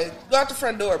mom was like, go out the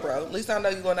front door, bro. At least I know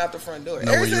you're going out the front door.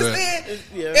 Ever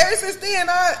since then,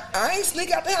 I ain't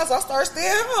sneak out the house. I start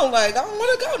staying home. Like, I don't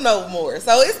want to go no more.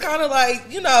 So it's kind of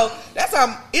like, that's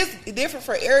how, it's different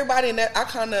for everybody. And that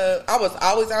I was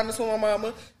always honest with my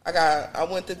mama. I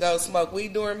went to go smoke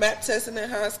weed during MAP testing in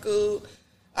high school.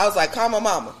 I was like, call my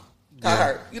mama. Call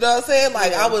her. You know what I'm saying?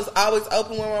 Like, I was always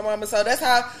open with my mama. So that's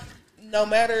how, no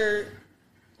matter...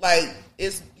 Like,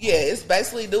 it's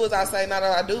basically do as I say, not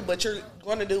as I do, but you're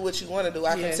going to do what you want to do.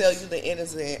 I can tell you the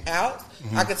ins and outs.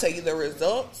 I can tell you the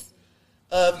results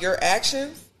of your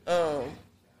actions, all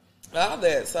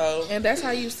that. So, and that's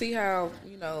how you see how,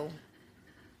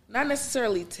 not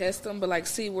necessarily test them, but, like,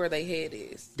 see where their head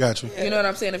is. Gotcha. You know what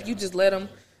I'm saying? If you just let them,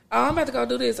 I'm about to go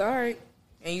do this, all right.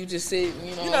 And you just sit,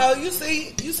 you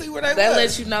see where they that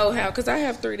lets you know how, because I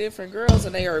have 3 different girls,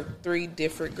 and they are 3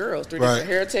 different girls, 3 different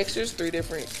hair textures, 3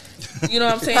 different, you know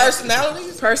what I'm saying?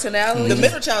 Personalities. The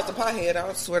middle child's a pothead,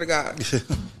 I swear to God.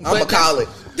 I'm going to call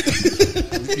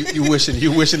it. You wishing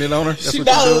it on her? That's what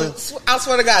you're doing? I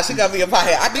swear to God, she got to be a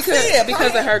pothead.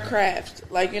 Because of her craft.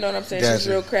 Like, you know what I'm saying? Gotcha. She's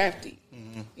real crafty.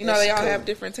 Mm-hmm. They all have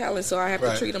different talents, so I have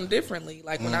to treat them differently.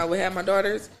 Like, when I would have my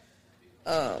daughters,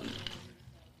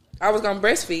 I was gonna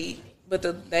breastfeed, but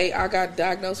I got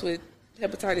diagnosed with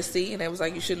hepatitis C, and they was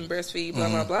like, you shouldn't breastfeed, blah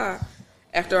blah blah.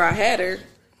 After I had her,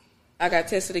 I got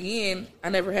tested again. I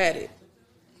never had it,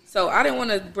 so I didn't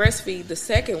want to breastfeed the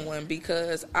second one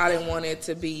because I didn't want it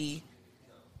to be,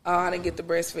 I didn't get the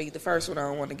breastfeed the first one. I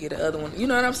don't want to get the other one. You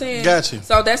know what I'm saying? Gotcha.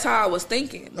 So that's how I was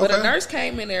thinking. But a nurse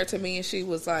came in there to me, and she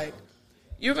was like,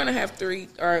 you're gonna have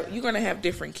you're gonna have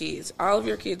different kids. All of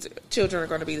your children are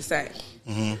gonna be the same.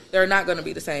 Mm-hmm. They're not gonna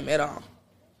be the same at all.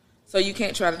 So you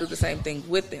can't try to do the same thing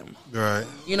with them. Right.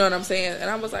 You know what I'm saying? And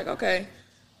I was like, okay.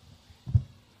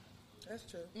 That's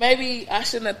true. Maybe I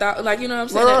shouldn't have thought, like, you know what I'm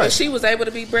saying? Right. If she was able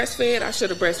to be breastfed, I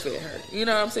should have breastfed her. You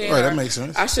know what I'm saying? Right, that makes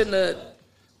sense. I shouldn't have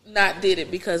not did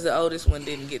it because the oldest one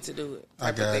didn't get to do it.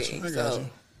 I got you.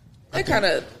 It kind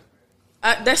of...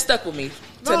 that stuck with me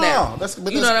now. That's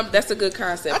a good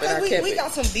concept. I think we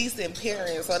got some decent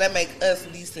parents, so that make us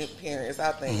decent parents.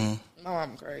 I think. Mm-hmm. My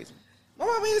mom crazy. My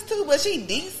mom is too, but she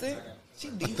decent. I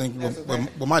think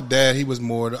with my dad, he was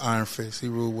more the iron fist. He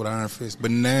ruled with iron fist. But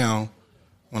now,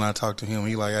 when I talk to him,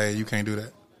 he like, hey, you can't do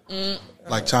that. Mm-hmm.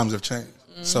 Like, times have changed.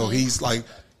 Mm-hmm. So he's like,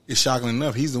 it's shocking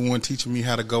enough. He's the one teaching me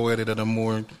how to go at it at a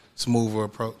more smoother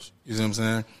approach. You see what I'm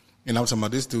saying? And I'm talking about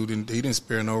this dude, he didn't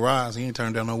spare no rides. He ain't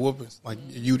turned down no whoopings. Like,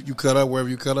 you cut up, wherever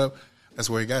you cut up,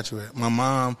 that's where he got you at. My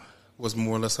mom was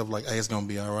more or less of like, hey, it's going to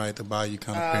be all right to buy you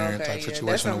kind of parent type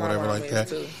situation or whatever like that.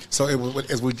 Too. So it was,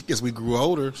 as we grew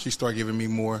older, she started giving me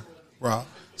more rock.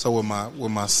 So with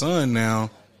my son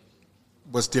now,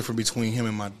 what's different between him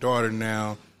and my daughter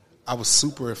now, I was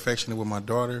super affectionate with my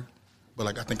daughter, but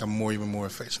like I think I'm even more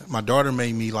affectionate. My daughter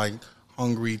made me like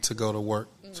hungry to go to work,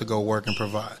 and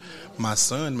provide. My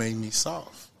son made me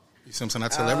soft. You see what I'm saying? I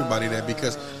tell everybody that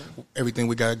because everything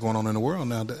we got going on in the world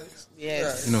nowadays.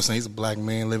 Yes. You know what I'm saying? He's a black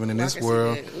man living in this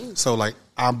world. So, like,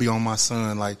 I'll be on my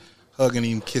son, like, hugging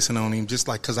him, kissing on him, just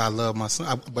like because I love my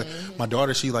son. But my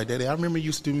daughter, she like, Daddy, I remember you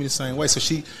used to do me the same way.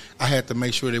 So I had to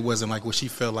make sure it wasn't like what she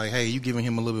felt like, hey, you giving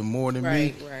him a little bit more than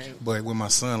me. Right. But with my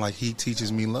son, like he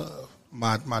teaches me love.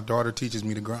 My daughter teaches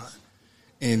me to grind.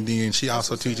 And then she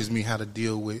also teaches me how to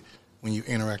deal with when you're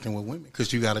interacting with women.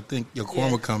 Because you got to think your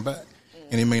karma come back.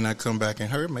 And it may not come back in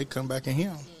her, it may come back in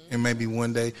him. And maybe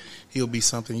one day he'll be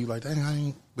something you like,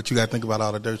 dang, but you got to think about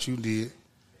all the dirt you did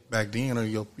back then, or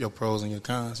your pros and your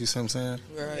cons. You see what I'm saying?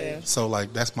 Right. Yeah. So,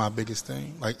 like, that's my biggest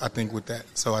thing. Like, I think with that.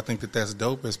 So, I think that's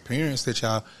dope as parents that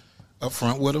y'all up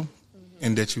front with them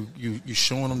and that you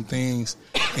showing them things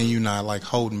and you not, like,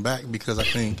 holding back. Because I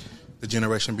think the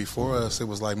generation before us, it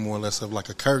was, like, more or less of, like,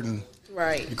 a curtain.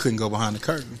 Right. You couldn't go behind the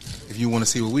curtain. If you want to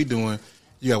see what we doing,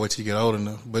 you got to wait till you get old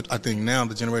enough. But I think now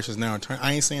the generations now are turning.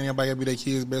 I ain't saying anybody got to be their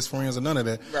kids' best friends or none of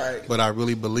that. Right. But I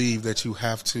really believe that you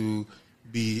have to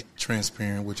be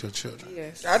transparent with your children.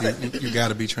 Yes. You got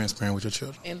to be transparent with your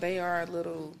children. And they are a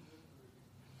little.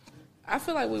 I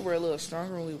feel like we were a little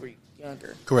stronger when we were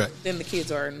younger. Correct. Than the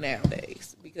kids are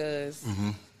nowadays, because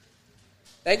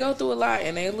they go through a lot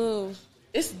and they a little.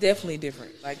 It's definitely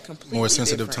different, like completely More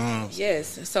sensitive different. times.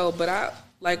 Yes. So, but I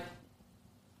like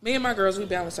me and my girls. We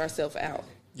balance ourselves out.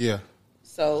 Yeah.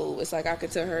 So it's like I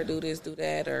could tell her do this, do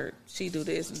that, or she do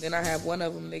this, and then I have one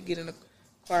of them. They get in the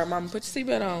car, Mama, put your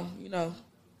seatbelt on. You know,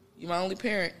 you my only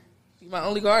parent, you my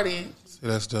only guardian. See,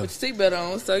 that's tough. Put your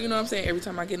seatbelt on. So you know what I'm saying. Every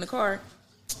time I get in the car,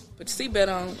 put your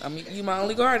seatbelt on. I mean, you my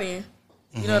only guardian.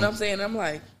 You know what I'm saying? And I'm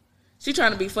like, she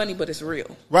trying to be funny, but it's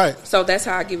real. Right. So that's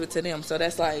how I give it to them. So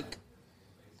that's like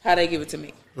how they give it to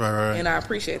me. Right. And I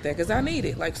appreciate that because I need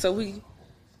it. Like, so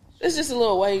it's just a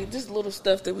little way, just little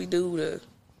stuff that we do to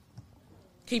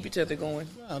keep each other going.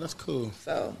 Oh, that's cool.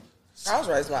 So I was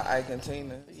raised by Ike and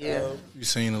Tina. So Yeah. You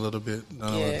seen a little bit.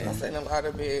 Yeah. I've seen a lot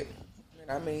of it. And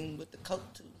I mean, with the coke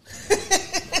too.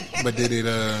 But did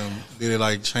it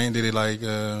like change? Did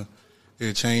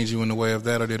it change you in the way of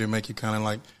that, or did it make you kind of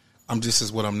like, this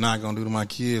is what I'm not gonna do to my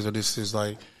kids, or this is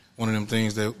like one of them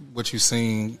things that what you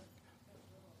seen,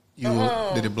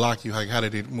 did it block you? Like, how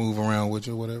did it move around with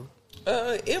you, or whatever?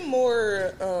 It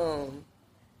more,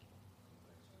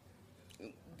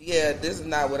 this is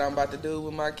not what I'm about to do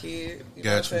with my kid. You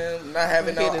know what I'm saying? Not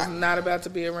having my kid is not about to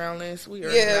be around this. We are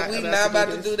not about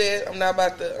to do that. I'm not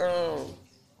about to,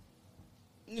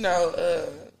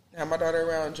 have my daughter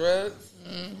around drugs.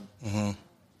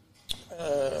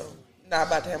 Not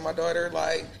about to have my daughter,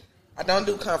 like, I don't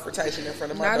do confrontation in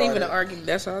front of my daughter. Not even an argument.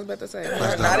 That's what I was about to say.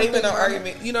 Not even an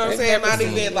argument. You know what I'm saying? Not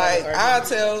even, like, I'll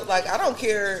tell, like, I don't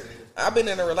care. I've been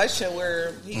in a relationship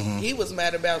where he was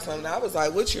mad about something. I was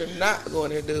like, what you're not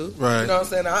going to do. Right. You know what I'm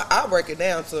saying? I'll break it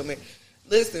down to me.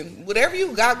 Listen, whatever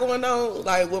you got going on,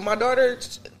 like with my daughter,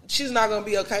 she's not going to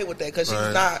be okay with that because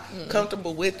she's not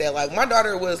comfortable with that. Like my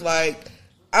daughter was like,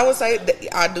 I would say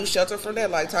I do shelter from that.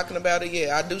 Like talking about it,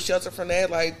 I do shelter from that.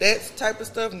 Like that type of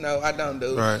stuff, no, I don't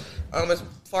do. Right. As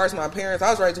far as my parents, I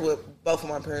was raised with both of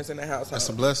my parents in the house. That's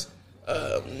a blessing.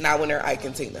 Not when they're Ike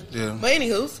and Tina. Yeah. But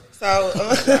anywho's, so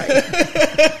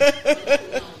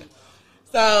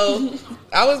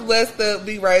I was blessed to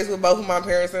be raised with both of my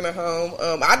parents in the home.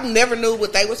 I never knew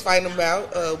what they was fighting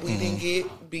about. We didn't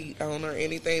get beat on or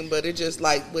anything, but it just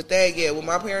like with that, with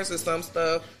my parents is some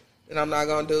stuff that I'm not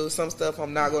gonna do, some stuff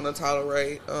I'm not gonna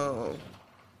tolerate.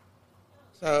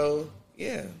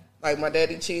 Like my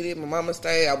daddy cheated, my mama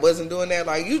stayed. I wasn't doing that.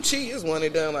 Like you cheat is one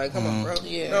and done. Like come on, bro.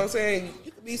 Yeah. You know what I'm saying?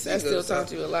 You could be single. I still talk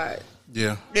to you a lot.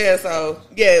 Yeah. Yeah. So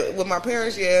with my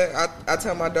parents, I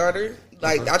tell my daughter.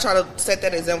 Like, I try to set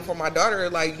that example for my daughter.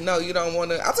 Like, no, you don't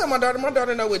want to. I tell my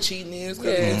daughter know what cheating is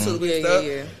because we're into stuff.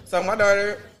 Yeah. So my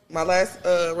daughter, my last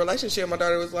relationship, my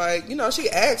daughter was like, she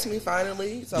asked me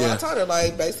finally. So I told her,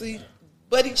 like, basically,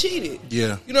 but he cheated.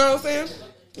 Yeah. You know what I'm saying?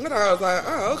 And I was like,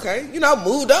 oh, okay.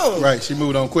 Moved on. Right. She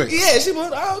moved on quick. Yeah, she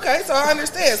moved on. Oh, okay. So I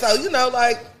understand. So,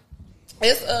 like,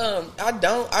 it's,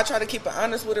 I try to keep it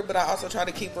honest with her, but I also try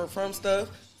to keep her from stuff.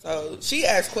 So she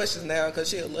asks questions now because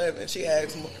she's 11. She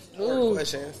asks more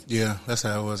questions. Yeah, that's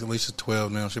how it was. At least she's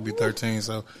 12 now. She'll be 13.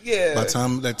 So by the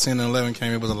time that 10 and 11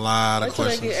 came, it was a lot of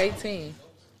questions. Wait till they get 18.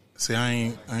 See, I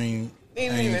ain't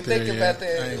even think about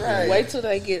that. Right. Wait till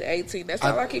they get 18. That's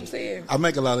all I keep saying. I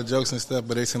make a lot of jokes and stuff,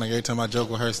 but they seem like every time I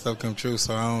joke with her, stuff come true.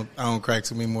 So I don't crack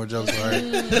too many more jokes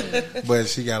with her. But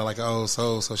she got like an old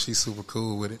soul, so she's super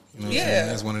cool with it. You know what I'm saying?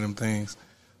 That's one of them things.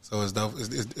 So it's dope.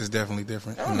 It's definitely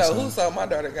different. I don't know who saw my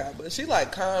daughter got, but she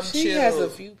like calm, chill. She has a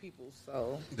few people,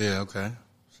 so okay.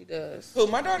 She does. Who,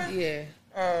 my daughter? Yeah.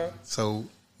 So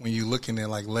when you're looking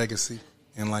at like legacy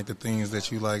and like the things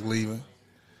that you like leaving,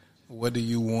 what do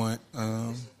you want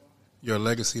your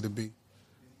legacy to be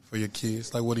for your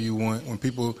kids? Like, what do you want when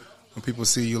people when people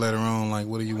see you later on, like,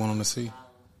 what do you want them to see?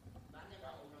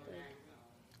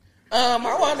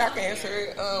 I can answer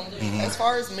it. As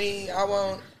far as me, I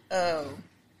want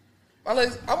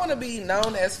to be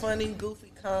known as funny,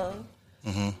 goofy, calm.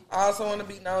 I also want to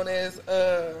be known as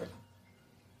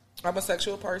I'm a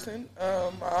sexual person.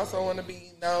 I also want to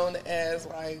be known as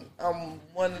like I'm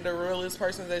one of the realest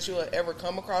persons that you will ever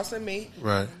come across and meet.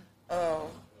 Right.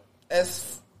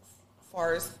 As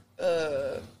far as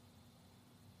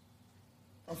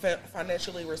I'm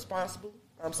financially responsible.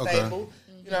 I'm stable. Okay.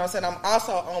 You know what I'm saying? I'm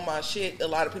also on my shit. A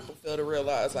lot of people fail to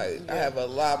realize like I have a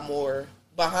lot more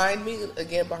behind me.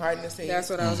 Again, behind the scenes. That's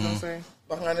what I was gonna say.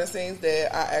 Behind the scenes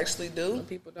that I actually do. What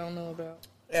people don't know about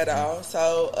At all.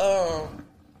 So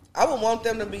I would want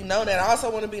them to be known that. I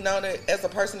also want to be known as a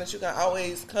person that you can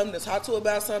always come to talk to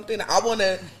about something. I want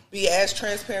to be as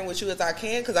transparent with you as I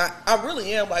can because I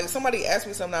really am. Like, somebody asks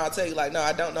me something, I'll tell you, like, no,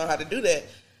 I don't know how to do that.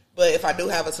 But if I do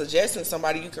have a suggestion,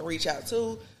 somebody you can reach out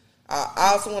to. I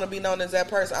also want to be known as that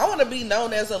person. I want to be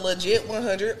known as a legit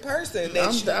 100 person.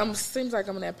 Seems like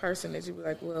I'm that person that you be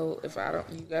like, well, if I don't,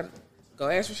 you got to go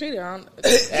ask Rashida.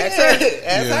 Ask her.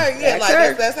 Ask her. Yeah,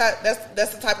 like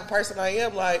that's the type of person I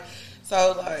am. Like.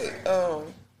 So, like,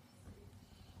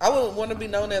 I would want to be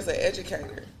known as an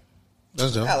educator.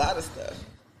 That's dope. A lot of stuff.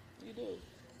 You do.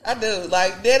 I do.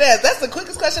 Like, dead ass. That's the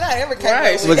quickest question I ever came up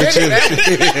with. Look at you.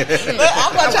 But I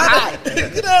want y'all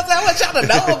to, you know what I'm saying? I want y'all to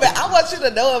know about, I want you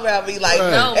to know about me. Like,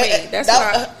 know me. That's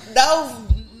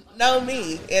know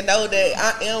me and know that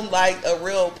I am, like, a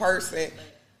real person.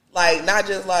 Like, not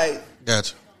just, like,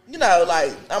 Gotcha. You know,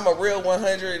 like, I'm a real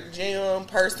 100 genuine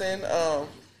person.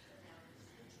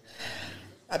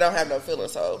 I don't have no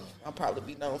feelings, so I'll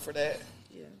probably be known for that.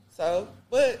 Yeah. So,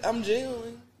 but I'm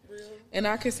genuine, real. And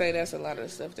I could say that's a lot of the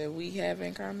stuff that we have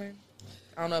in common.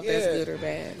 I don't know if that's good or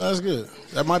bad. That's good.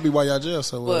 That might be why y'all jail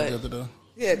so well together, though.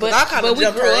 Yeah, because I kind of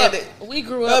we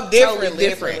grew up totally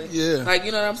different. Yeah. Like,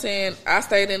 you know what I'm saying? I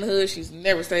stayed in the hood. She's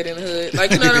never stayed in the hood.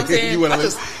 Like, you know what I'm saying? you want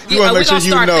to make sure you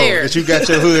know that you got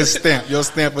your hood stamp. Your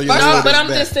stamp of your hood. No, but I'm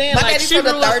just saying, like, she grew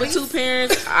up with two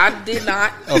parents. I did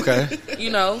not. Okay.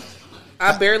 You know,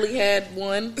 I barely had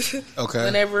one. Okay.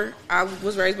 Whenever I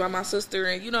was raised by my sister,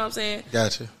 and you know what I'm saying?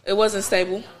 Gotcha. It wasn't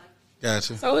stable.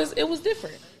 Gotcha. So it was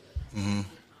different. Mm-hmm.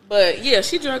 But yeah,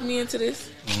 she drugged me into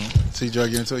this. Mm-hmm. She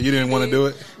drugged you into it. You didn't want to do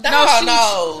it?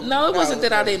 No, it wasn't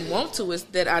that I didn't want to. It's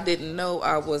that I didn't know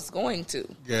I was going to.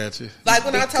 Gotcha. Like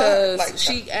when I told her, like,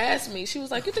 she asked me, she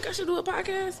was like, "You think I should do a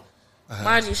podcast?"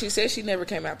 Mind you, she said she never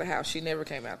came out the house. She never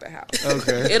came out the house.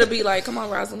 Okay. It'll be like, "Come on,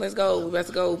 Rosalind, let's go. We about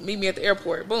to go. Meet me at the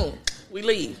airport." Boom, we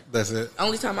leave. That's it.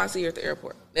 Only time I see her at the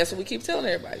airport. That's what we keep telling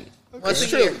everybody. Okay.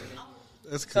 Once a year.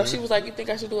 That's So cool. she was like, "You think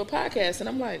I should do a podcast?" And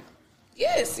I'm like,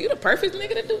 "Yes, you're the perfect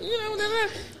nigga to do. You know,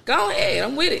 go ahead.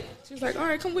 I'm with it." She was like, "All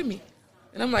right, come with me."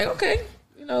 And I'm like, "Okay,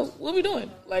 you know, what we doing?"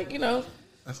 Like, you know.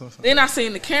 That's what's up. Then I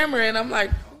seen the camera, and I'm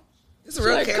like, it's a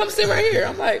real like, camera. "Come sit right here."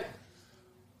 I'm like,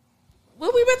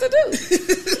 "What we about to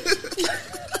do?"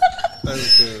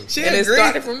 That's cool. She And it agreed.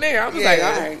 started from there. I was like,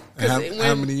 all right. And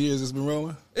how many years it's been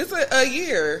rolling? It's a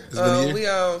year. It's been a year? We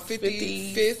on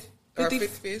 55th or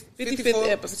 55th 54th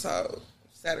episode.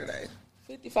 Saturday.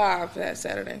 55 that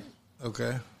Saturday.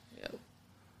 Okay. Yep.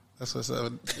 That's what's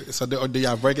up. So do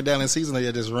y'all break it down in season, or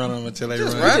you just run them until they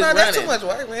Just run? run. just That's running. too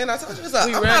much work, man. I told you,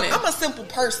 I'm a simple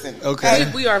person.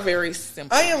 Okay. We are very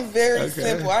simple. I am very Okay.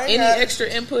 simple. I ain't Any got, extra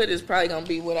input is probably going to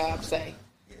be what I say.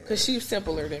 Because she's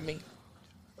simpler than me.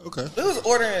 Okay. we was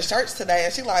ordering shirts today,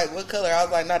 and she like, "What color?" I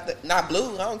was like, "Not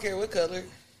blue. I don't care what color."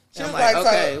 She I'm was like, so-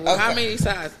 okay, well, how many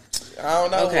sides? I don't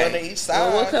know. Okay. One on each side.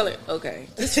 Well, what color? Okay.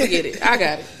 Just forget it. I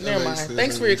got it. Never makes mind. sense.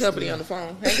 Thanks That for your makes company sense. on the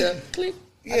phone. Hang up. Click.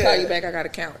 I Yeah. call you back. I got to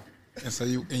count. And so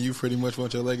you pretty much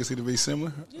want your legacy to be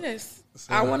similar? Yes.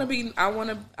 So-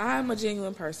 I'm a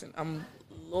genuine person. I'm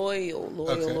loyal.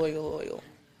 Okay.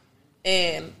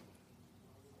 And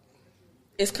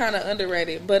it's kind of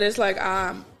underrated, but it's like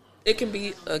it can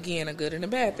be, again, a good and a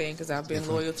bad thing because I've been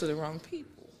loyal to the wrong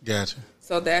people. Gotcha.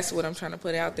 So that's what I'm trying to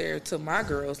put out there to my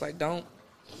girls. Like, don't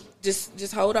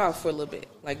just hold off for a little bit.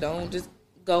 Like, don't just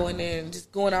go in there and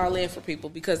just going all in for people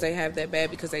because they have that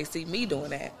bad because they see me doing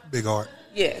that. Big heart.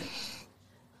 Yeah.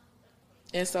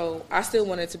 And so I still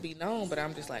want it to be known, but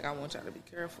I'm just like, I want y'all to be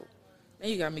careful. Now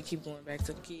you got me keep going back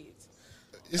to the kids.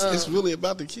 It's really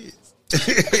about the kids. Fuck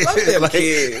them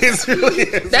kids. It's really.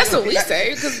 That's what we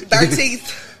say. 'Cause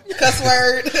 13th cuss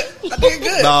word. I did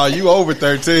good. Nah, you over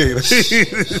 13.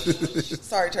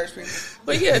 Sorry, church people.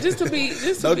 but yeah, just to be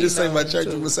Don't be just say my known, church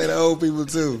too. people, say the old people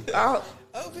too.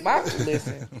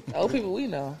 Listen, old people we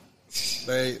know.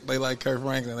 They like Kurt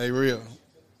Franklin. They real.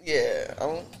 Yeah,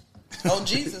 on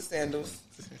Jesus sandals.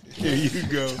 Here you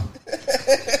go.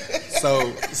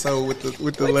 So with the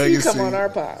Wait legacy, till you come on our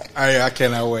pod. I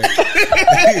cannot wait.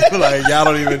 Like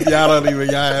y'all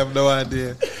have no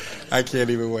idea. I can't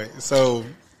even wait. So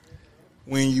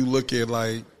when you look at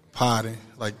like potting,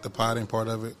 like the potting part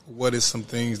of it, what is some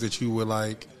things that you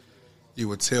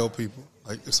would tell people?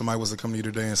 Like if somebody was to come to you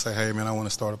today and say, "Hey man, I want to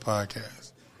start a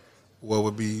podcast," what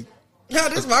would be? No,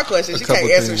 this is my question. She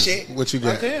can't answer shit. What you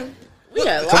got? Okay. We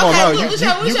got Come on, no,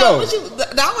 you go.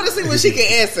 I want to see what she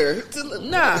can answer.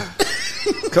 Nah.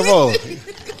 Come on.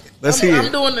 Let's hear I'm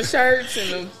it. doing the shirts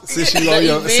and the Since you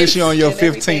on your and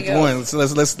everything 15th one, so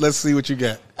let's see what you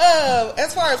got.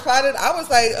 As far as potted, I would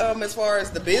say as far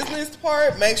as the business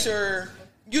part, make sure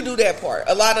you do that part.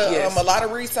 A lot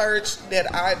of research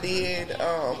that I did,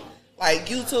 like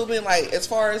YouTubing, like as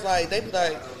far as like they be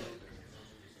like,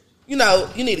 you know,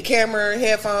 you need a camera,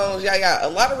 headphones, A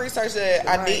lot of research that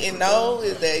I didn't know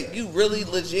is that you really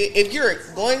legit, if you're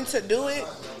going to do it,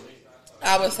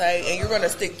 I would say, and you're going to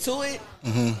stick to it,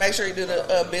 make sure you do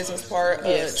the business part.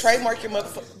 Trademark your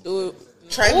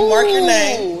trademark your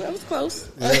name. That was close.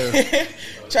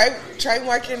 Yeah.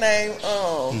 Trademark your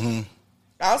name.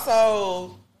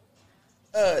 Also,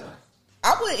 I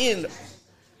wouldn't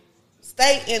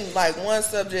stay in like one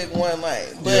subject, one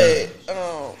lane, but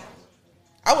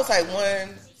I would say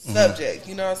one subject.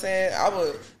 You know what I'm saying? I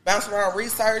would bounce around,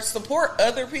 research, support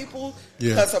other people.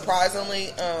 Because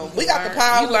surprisingly, we got the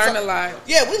power. You learned a lot.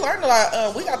 Yeah, we learned a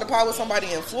lot. We got the power with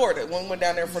somebody in Florida when we went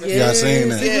down there for the. Yeah, I seen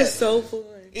that. It was so fun.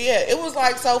 Yeah, it was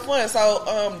like so fun.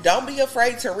 So don't be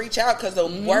afraid to reach out because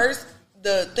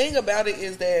the thing about it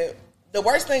is that the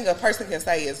worst thing a person can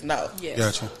say is no. Yes.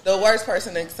 Gotcha. The worst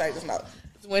person they can say is no.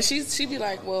 When she be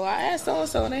like, well, I asked so and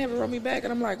so and they haven't wrote me back,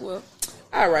 and I'm like, well,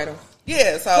 I'll write them.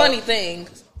 Yeah. So funny thing,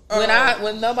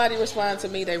 when nobody responds to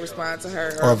me, they respond to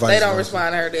her. Or if they don't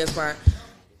respond to her, that's fine.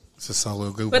 It's a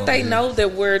solid group. But they know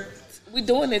that we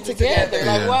doing it together.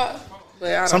 Yeah. Like what?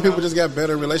 But some people just got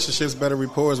better relationships, better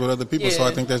rapport with other people. So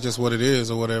I think that's just what it is,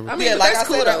 or whatever. I mean, like that's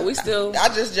cool though. We still. I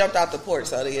just jumped out the porch,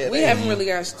 so we haven't really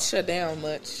got shut down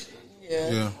much.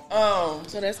 Yeah.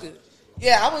 So that's good.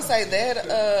 Yeah, I would say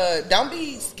that. Don't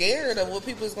be scared of what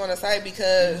people's going to say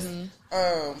because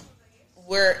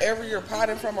wherever you're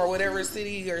potting from or whatever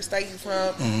city or state you're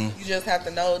from, you just have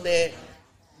to know that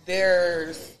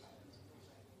there's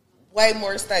way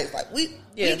more states. Like we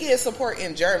get support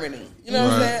in Germany. You know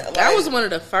what I'm saying? Like, that was one of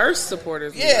the first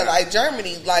supporters. Yeah, like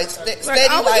Germany, like steady.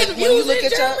 Like when you look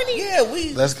at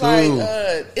Germany, that's cool.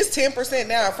 Like it's 10%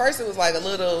 now. At first, it was like a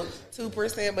little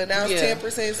 2%, but now it's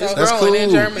 10%. So it's growing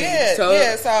in Germany.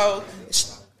 Yeah, So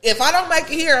if I don't make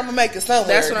it here, I'm gonna make it somewhere.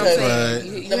 That's what I'm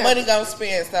saying. The money gonna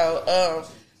spend.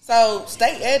 So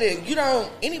stay at it. You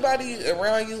don't, anybody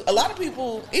around you, a lot of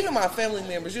people, even my family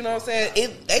members, you know what I'm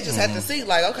saying? They just have to see,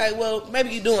 like, okay, well, maybe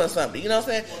you're doing something. You know what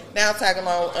I'm saying? Now tag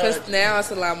along. Because now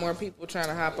it's a lot more people trying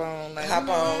to hop on. Like,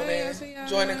 and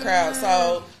join the crowd.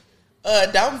 So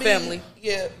don't be. Family.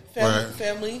 Yeah,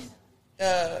 family.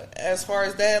 As far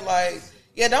as that, like,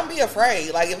 don't be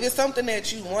afraid. Like, if it's something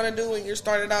that you want to do and you're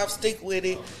starting off, stick with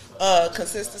it.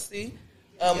 Consistency.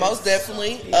 Most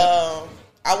definitely.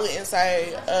 I wouldn't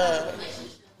say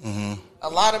a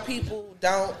lot of people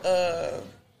don't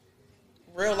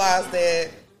realize that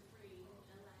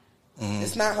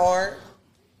it's not hard.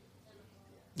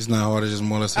 It's not hard. It's just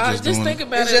more or less just doing think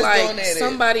about it like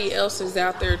somebody else is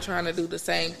out there trying to do the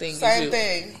same thing. Same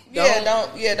thing. Don't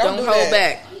hold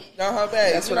back. Don't hold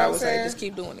back. That's what I would say. Just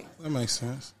keep doing it. That makes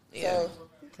sense. Yeah.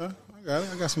 Okay, I got it.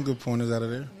 I got some good pointers out of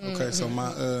there. Okay, so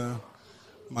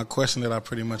my question that I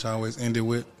pretty much always ended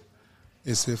with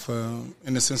is if,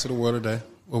 in the sense of the world today,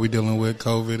 what we're dealing with,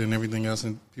 COVID and everything else,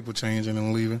 and people changing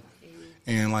and leaving,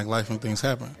 and like life and things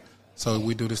happen. So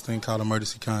we do this thing called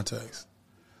emergency contacts.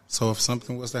 So if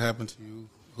something was to happen to you,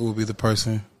 who would be the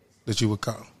person that you would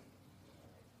call?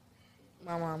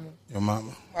 My mama. Your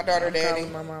mama. My daughter, daddy.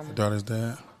 My mama. Your daughter's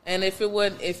dad. And if it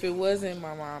wasn't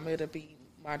my mom, it'd be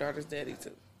my daughter's daddy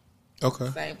too. Okay.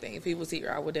 Same thing. If he was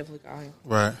here, I would definitely call him.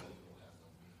 Right.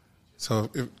 So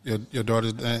if your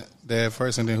daughter's dad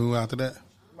first, and then who after that?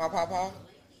 My papa.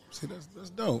 See, that's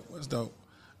dope. That's dope.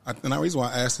 And the reason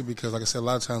why I asked it because, like I said, a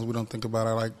lot of times we don't think about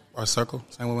our circle.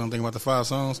 Same way we don't think about the 5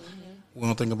 songs. We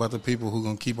don't think about the people who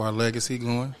gonna keep our legacy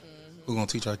going, who gonna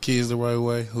teach our kids the right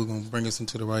way, who gonna bring us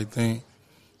into the right thing.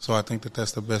 So I think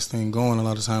that's the best thing going. A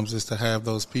lot of times is to have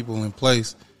those people in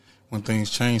place. When things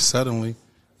change suddenly,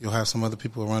 you'll have some other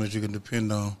people around that you can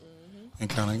depend on, and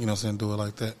kind of, you know, do it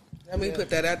like that. Let me put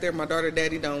that out there. My daughter,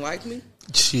 daddy don't like me.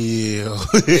 Chill.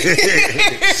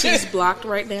 She's blocked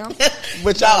right now.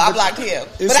 I blocked him.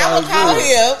 But I will call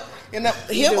him. him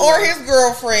or his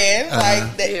girlfriend,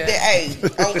 like hey,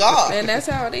 on God. And that's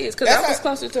how it is. Because I was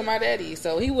closer to my daddy,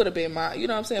 so he would have been my, you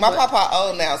know what I'm saying? My papa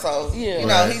old now, so you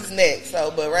know he's next.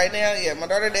 So, but right now, my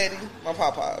daughter daddy, my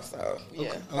papa. So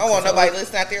I don't want nobody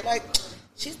listening out there like,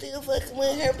 she's still fucking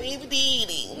with her baby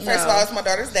daddy. First of all, it's my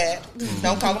daughter's dad.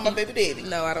 Don't call him my baby daddy.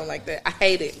 No, I don't like that. I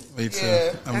hate it. Me too.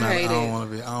 Yeah. I don't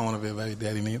want to be a baby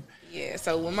daddy neither. Yeah,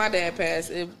 so when my dad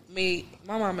passed, my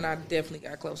mom and I definitely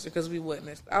got closer because we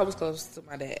wasn't. I was close to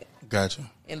my dad. Gotcha.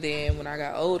 And then when I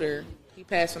got older, he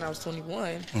passed when I was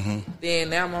 21. Mm-hmm. Then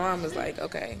now my mom is like,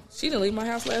 okay, she didn't leave my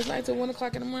house last night till 1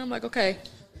 o'clock in the morning. I'm like, okay,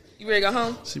 you ready to go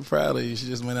home? She proud of you. She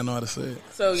just may not know how to say it.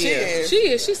 So yeah, she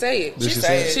is. She say it. She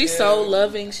say it. She's so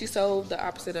loving. She's so the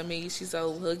opposite of me. She's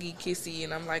so huggy, kissy,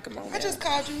 and I'm like, come on. I just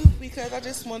called you because I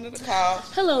just wanted to call.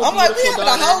 Hello, I'm like, we having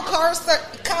a whole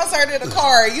concert in the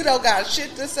car. You don't got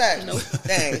shit to say. Nope.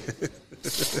 Dang.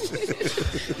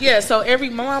 Yeah, so my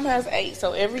mom has 8,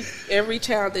 so every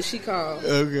child that she calls,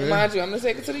 mind you, I'm the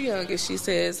second to the youngest, she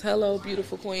says, hello,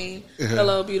 beautiful queen,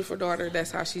 hello, beautiful daughter.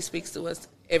 That's how she speaks to us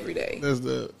every day. That's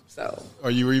the. So,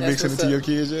 are you remixing it to your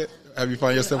kids yet? Have you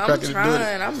found yourself cracking I'm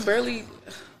trying. I'm barely.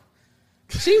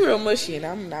 She real mushy, and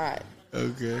I'm not.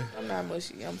 Okay. I'm not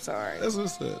mushy. I'm sorry. That's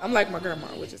what's up. I'm like my grandma,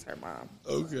 which is her mom.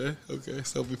 Okay.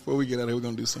 So before we get out of here, we're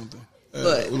gonna do something.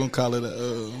 We're gonna call it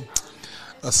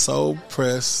a soul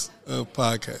press of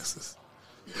podcasters.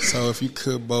 So if you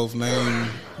could both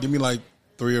give me like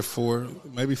 3 or 4,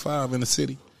 maybe 5 in the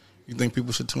city you think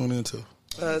people should tune into.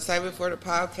 Save It For the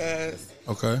Podcast.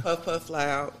 Okay. Puff Puff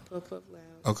Loud. Puff Puff Loud.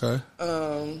 Okay.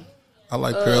 I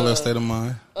like Parallel State of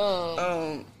Mind.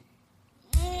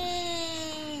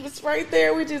 It's right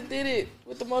there. We just did it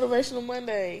with the Motivational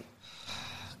Monday.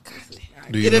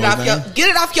 Get it off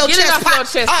your chest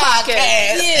podcast.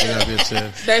 Yeah. Get it off your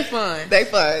chest. They fun.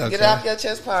 Okay. Get it off your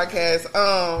chest podcast.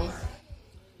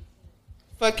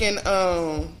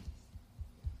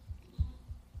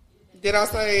 Did I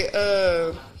say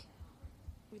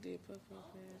we did Puff Puff.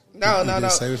 No.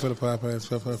 Save It For the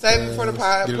Podcast. Save It For the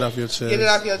Podcast. Get it off your chest. Get it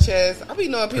off your chest. I be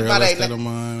knowing people by State their of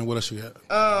Mind. What else you got?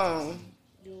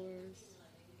 Yours.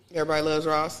 Everybody Loves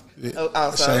Ross. Yeah.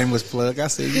 Also. Shameless plug. I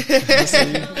see you.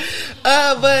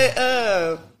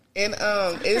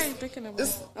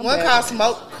 It's one called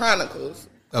Smoke Chronicles.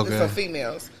 Okay. It's for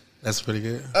females. That's pretty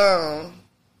good.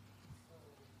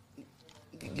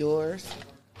 Yours.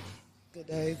 Good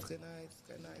days, good nights,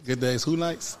 good nights. Good days. Who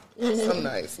nights? Some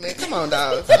nights, man. Come on,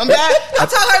 dogs. I'm bad. I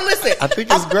told her, listen. I think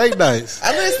it's great nights.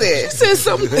 I listen. Said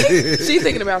something. She's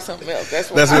thinking about something else.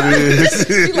 That's what it is.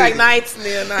 She like nights,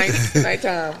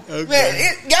 nighttime. Okay.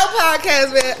 Man, your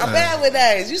podcast, man. I'm bad with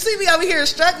days. You see me over here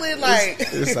struggling, like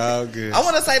it's all good. I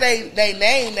want to say they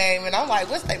name, and I'm like,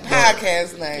 what's their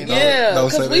podcast name? Yeah,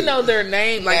 because we know their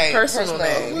name, like personal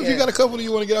name. Well, if you got a couple that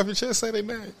you want to get off your chest, say their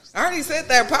names. I already said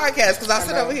their podcast because I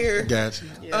sit over here. Gotcha.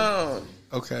 Yeah.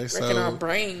 Okay, so wrecking our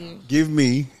brain. Give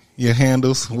me your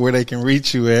handles, where they can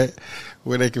reach you at,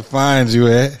 where they can find you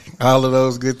at, all of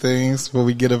those good things before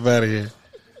we get up out of here.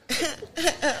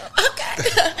 Okay.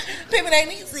 People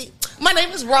ain't easy. My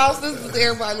name is Ross. This is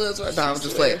Everybody Loves Ross. No, I'm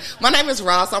just playing. My name is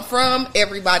Ross. I'm from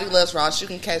Everybody Loves Ross. You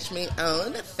can catch me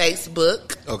on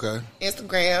Facebook,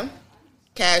 Instagram,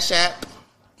 Cash App,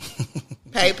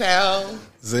 PayPal,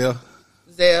 Zelle.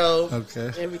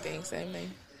 Okay. Everything, same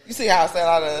name. You see how I said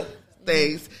all the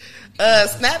things.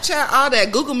 Snapchat, all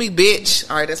that. Google me, bitch.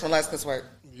 All right, that's my last cuss word.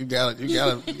 You got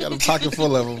a pocket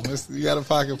full of them. You got a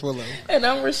pocket full of them. And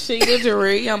I'm Rashida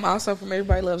Jaree. I'm also from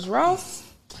Everybody Loves Ross.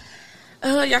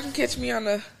 Y'all can catch me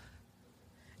on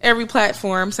every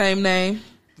platform, same name.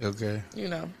 Okay. You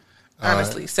know,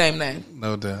 honestly, same name.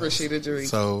 No doubt. Rashida Jaree.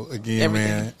 So again,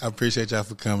 man, I appreciate y'all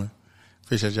for coming.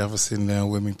 Appreciate y'all for sitting down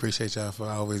with me. Appreciate y'all for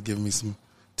always giving me some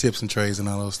tips and trades and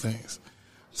all those things.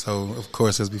 So, of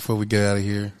course, as before we get out of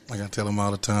here, like I tell them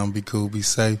all the time, be cool, be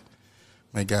safe.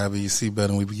 May God be your seatbelt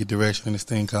and we be your direction in this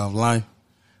thing called life.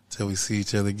 Till we see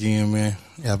each other again, man.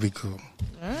 Y'all be cool.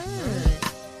 All right.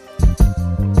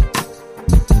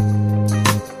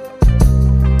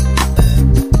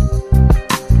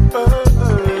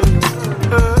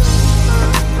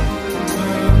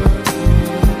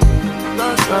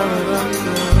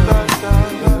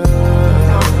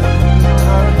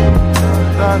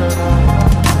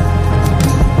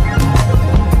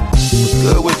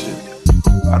 Good with you.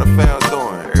 How the fans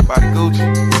doing? Everybody Gucci?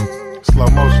 Slow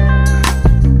motion.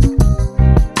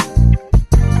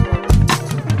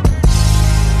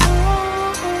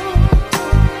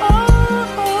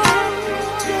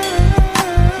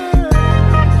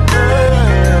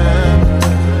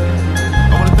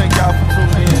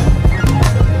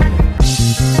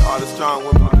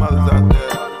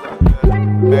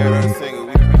 Bear and Singer,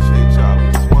 we appreciate y'all. We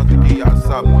just want to give y'all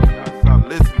something to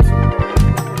listen to.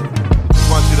 Just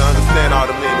want you to understand all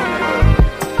the men in the world.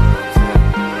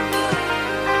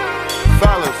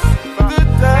 Fellas,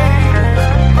 good day,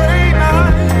 great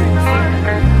night.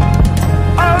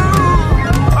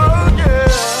 Oh yeah.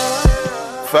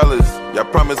 Fellas, y'all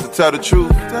promise to tell the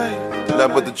truth,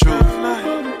 nothing but the truth.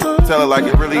 Tell it like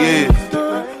it really is.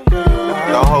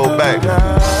 Don't hold back.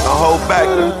 Don't hold back.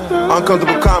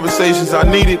 Uncomfortable conversations are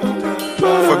needed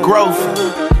for growth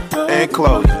and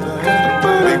closure.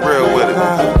 Be real with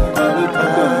it.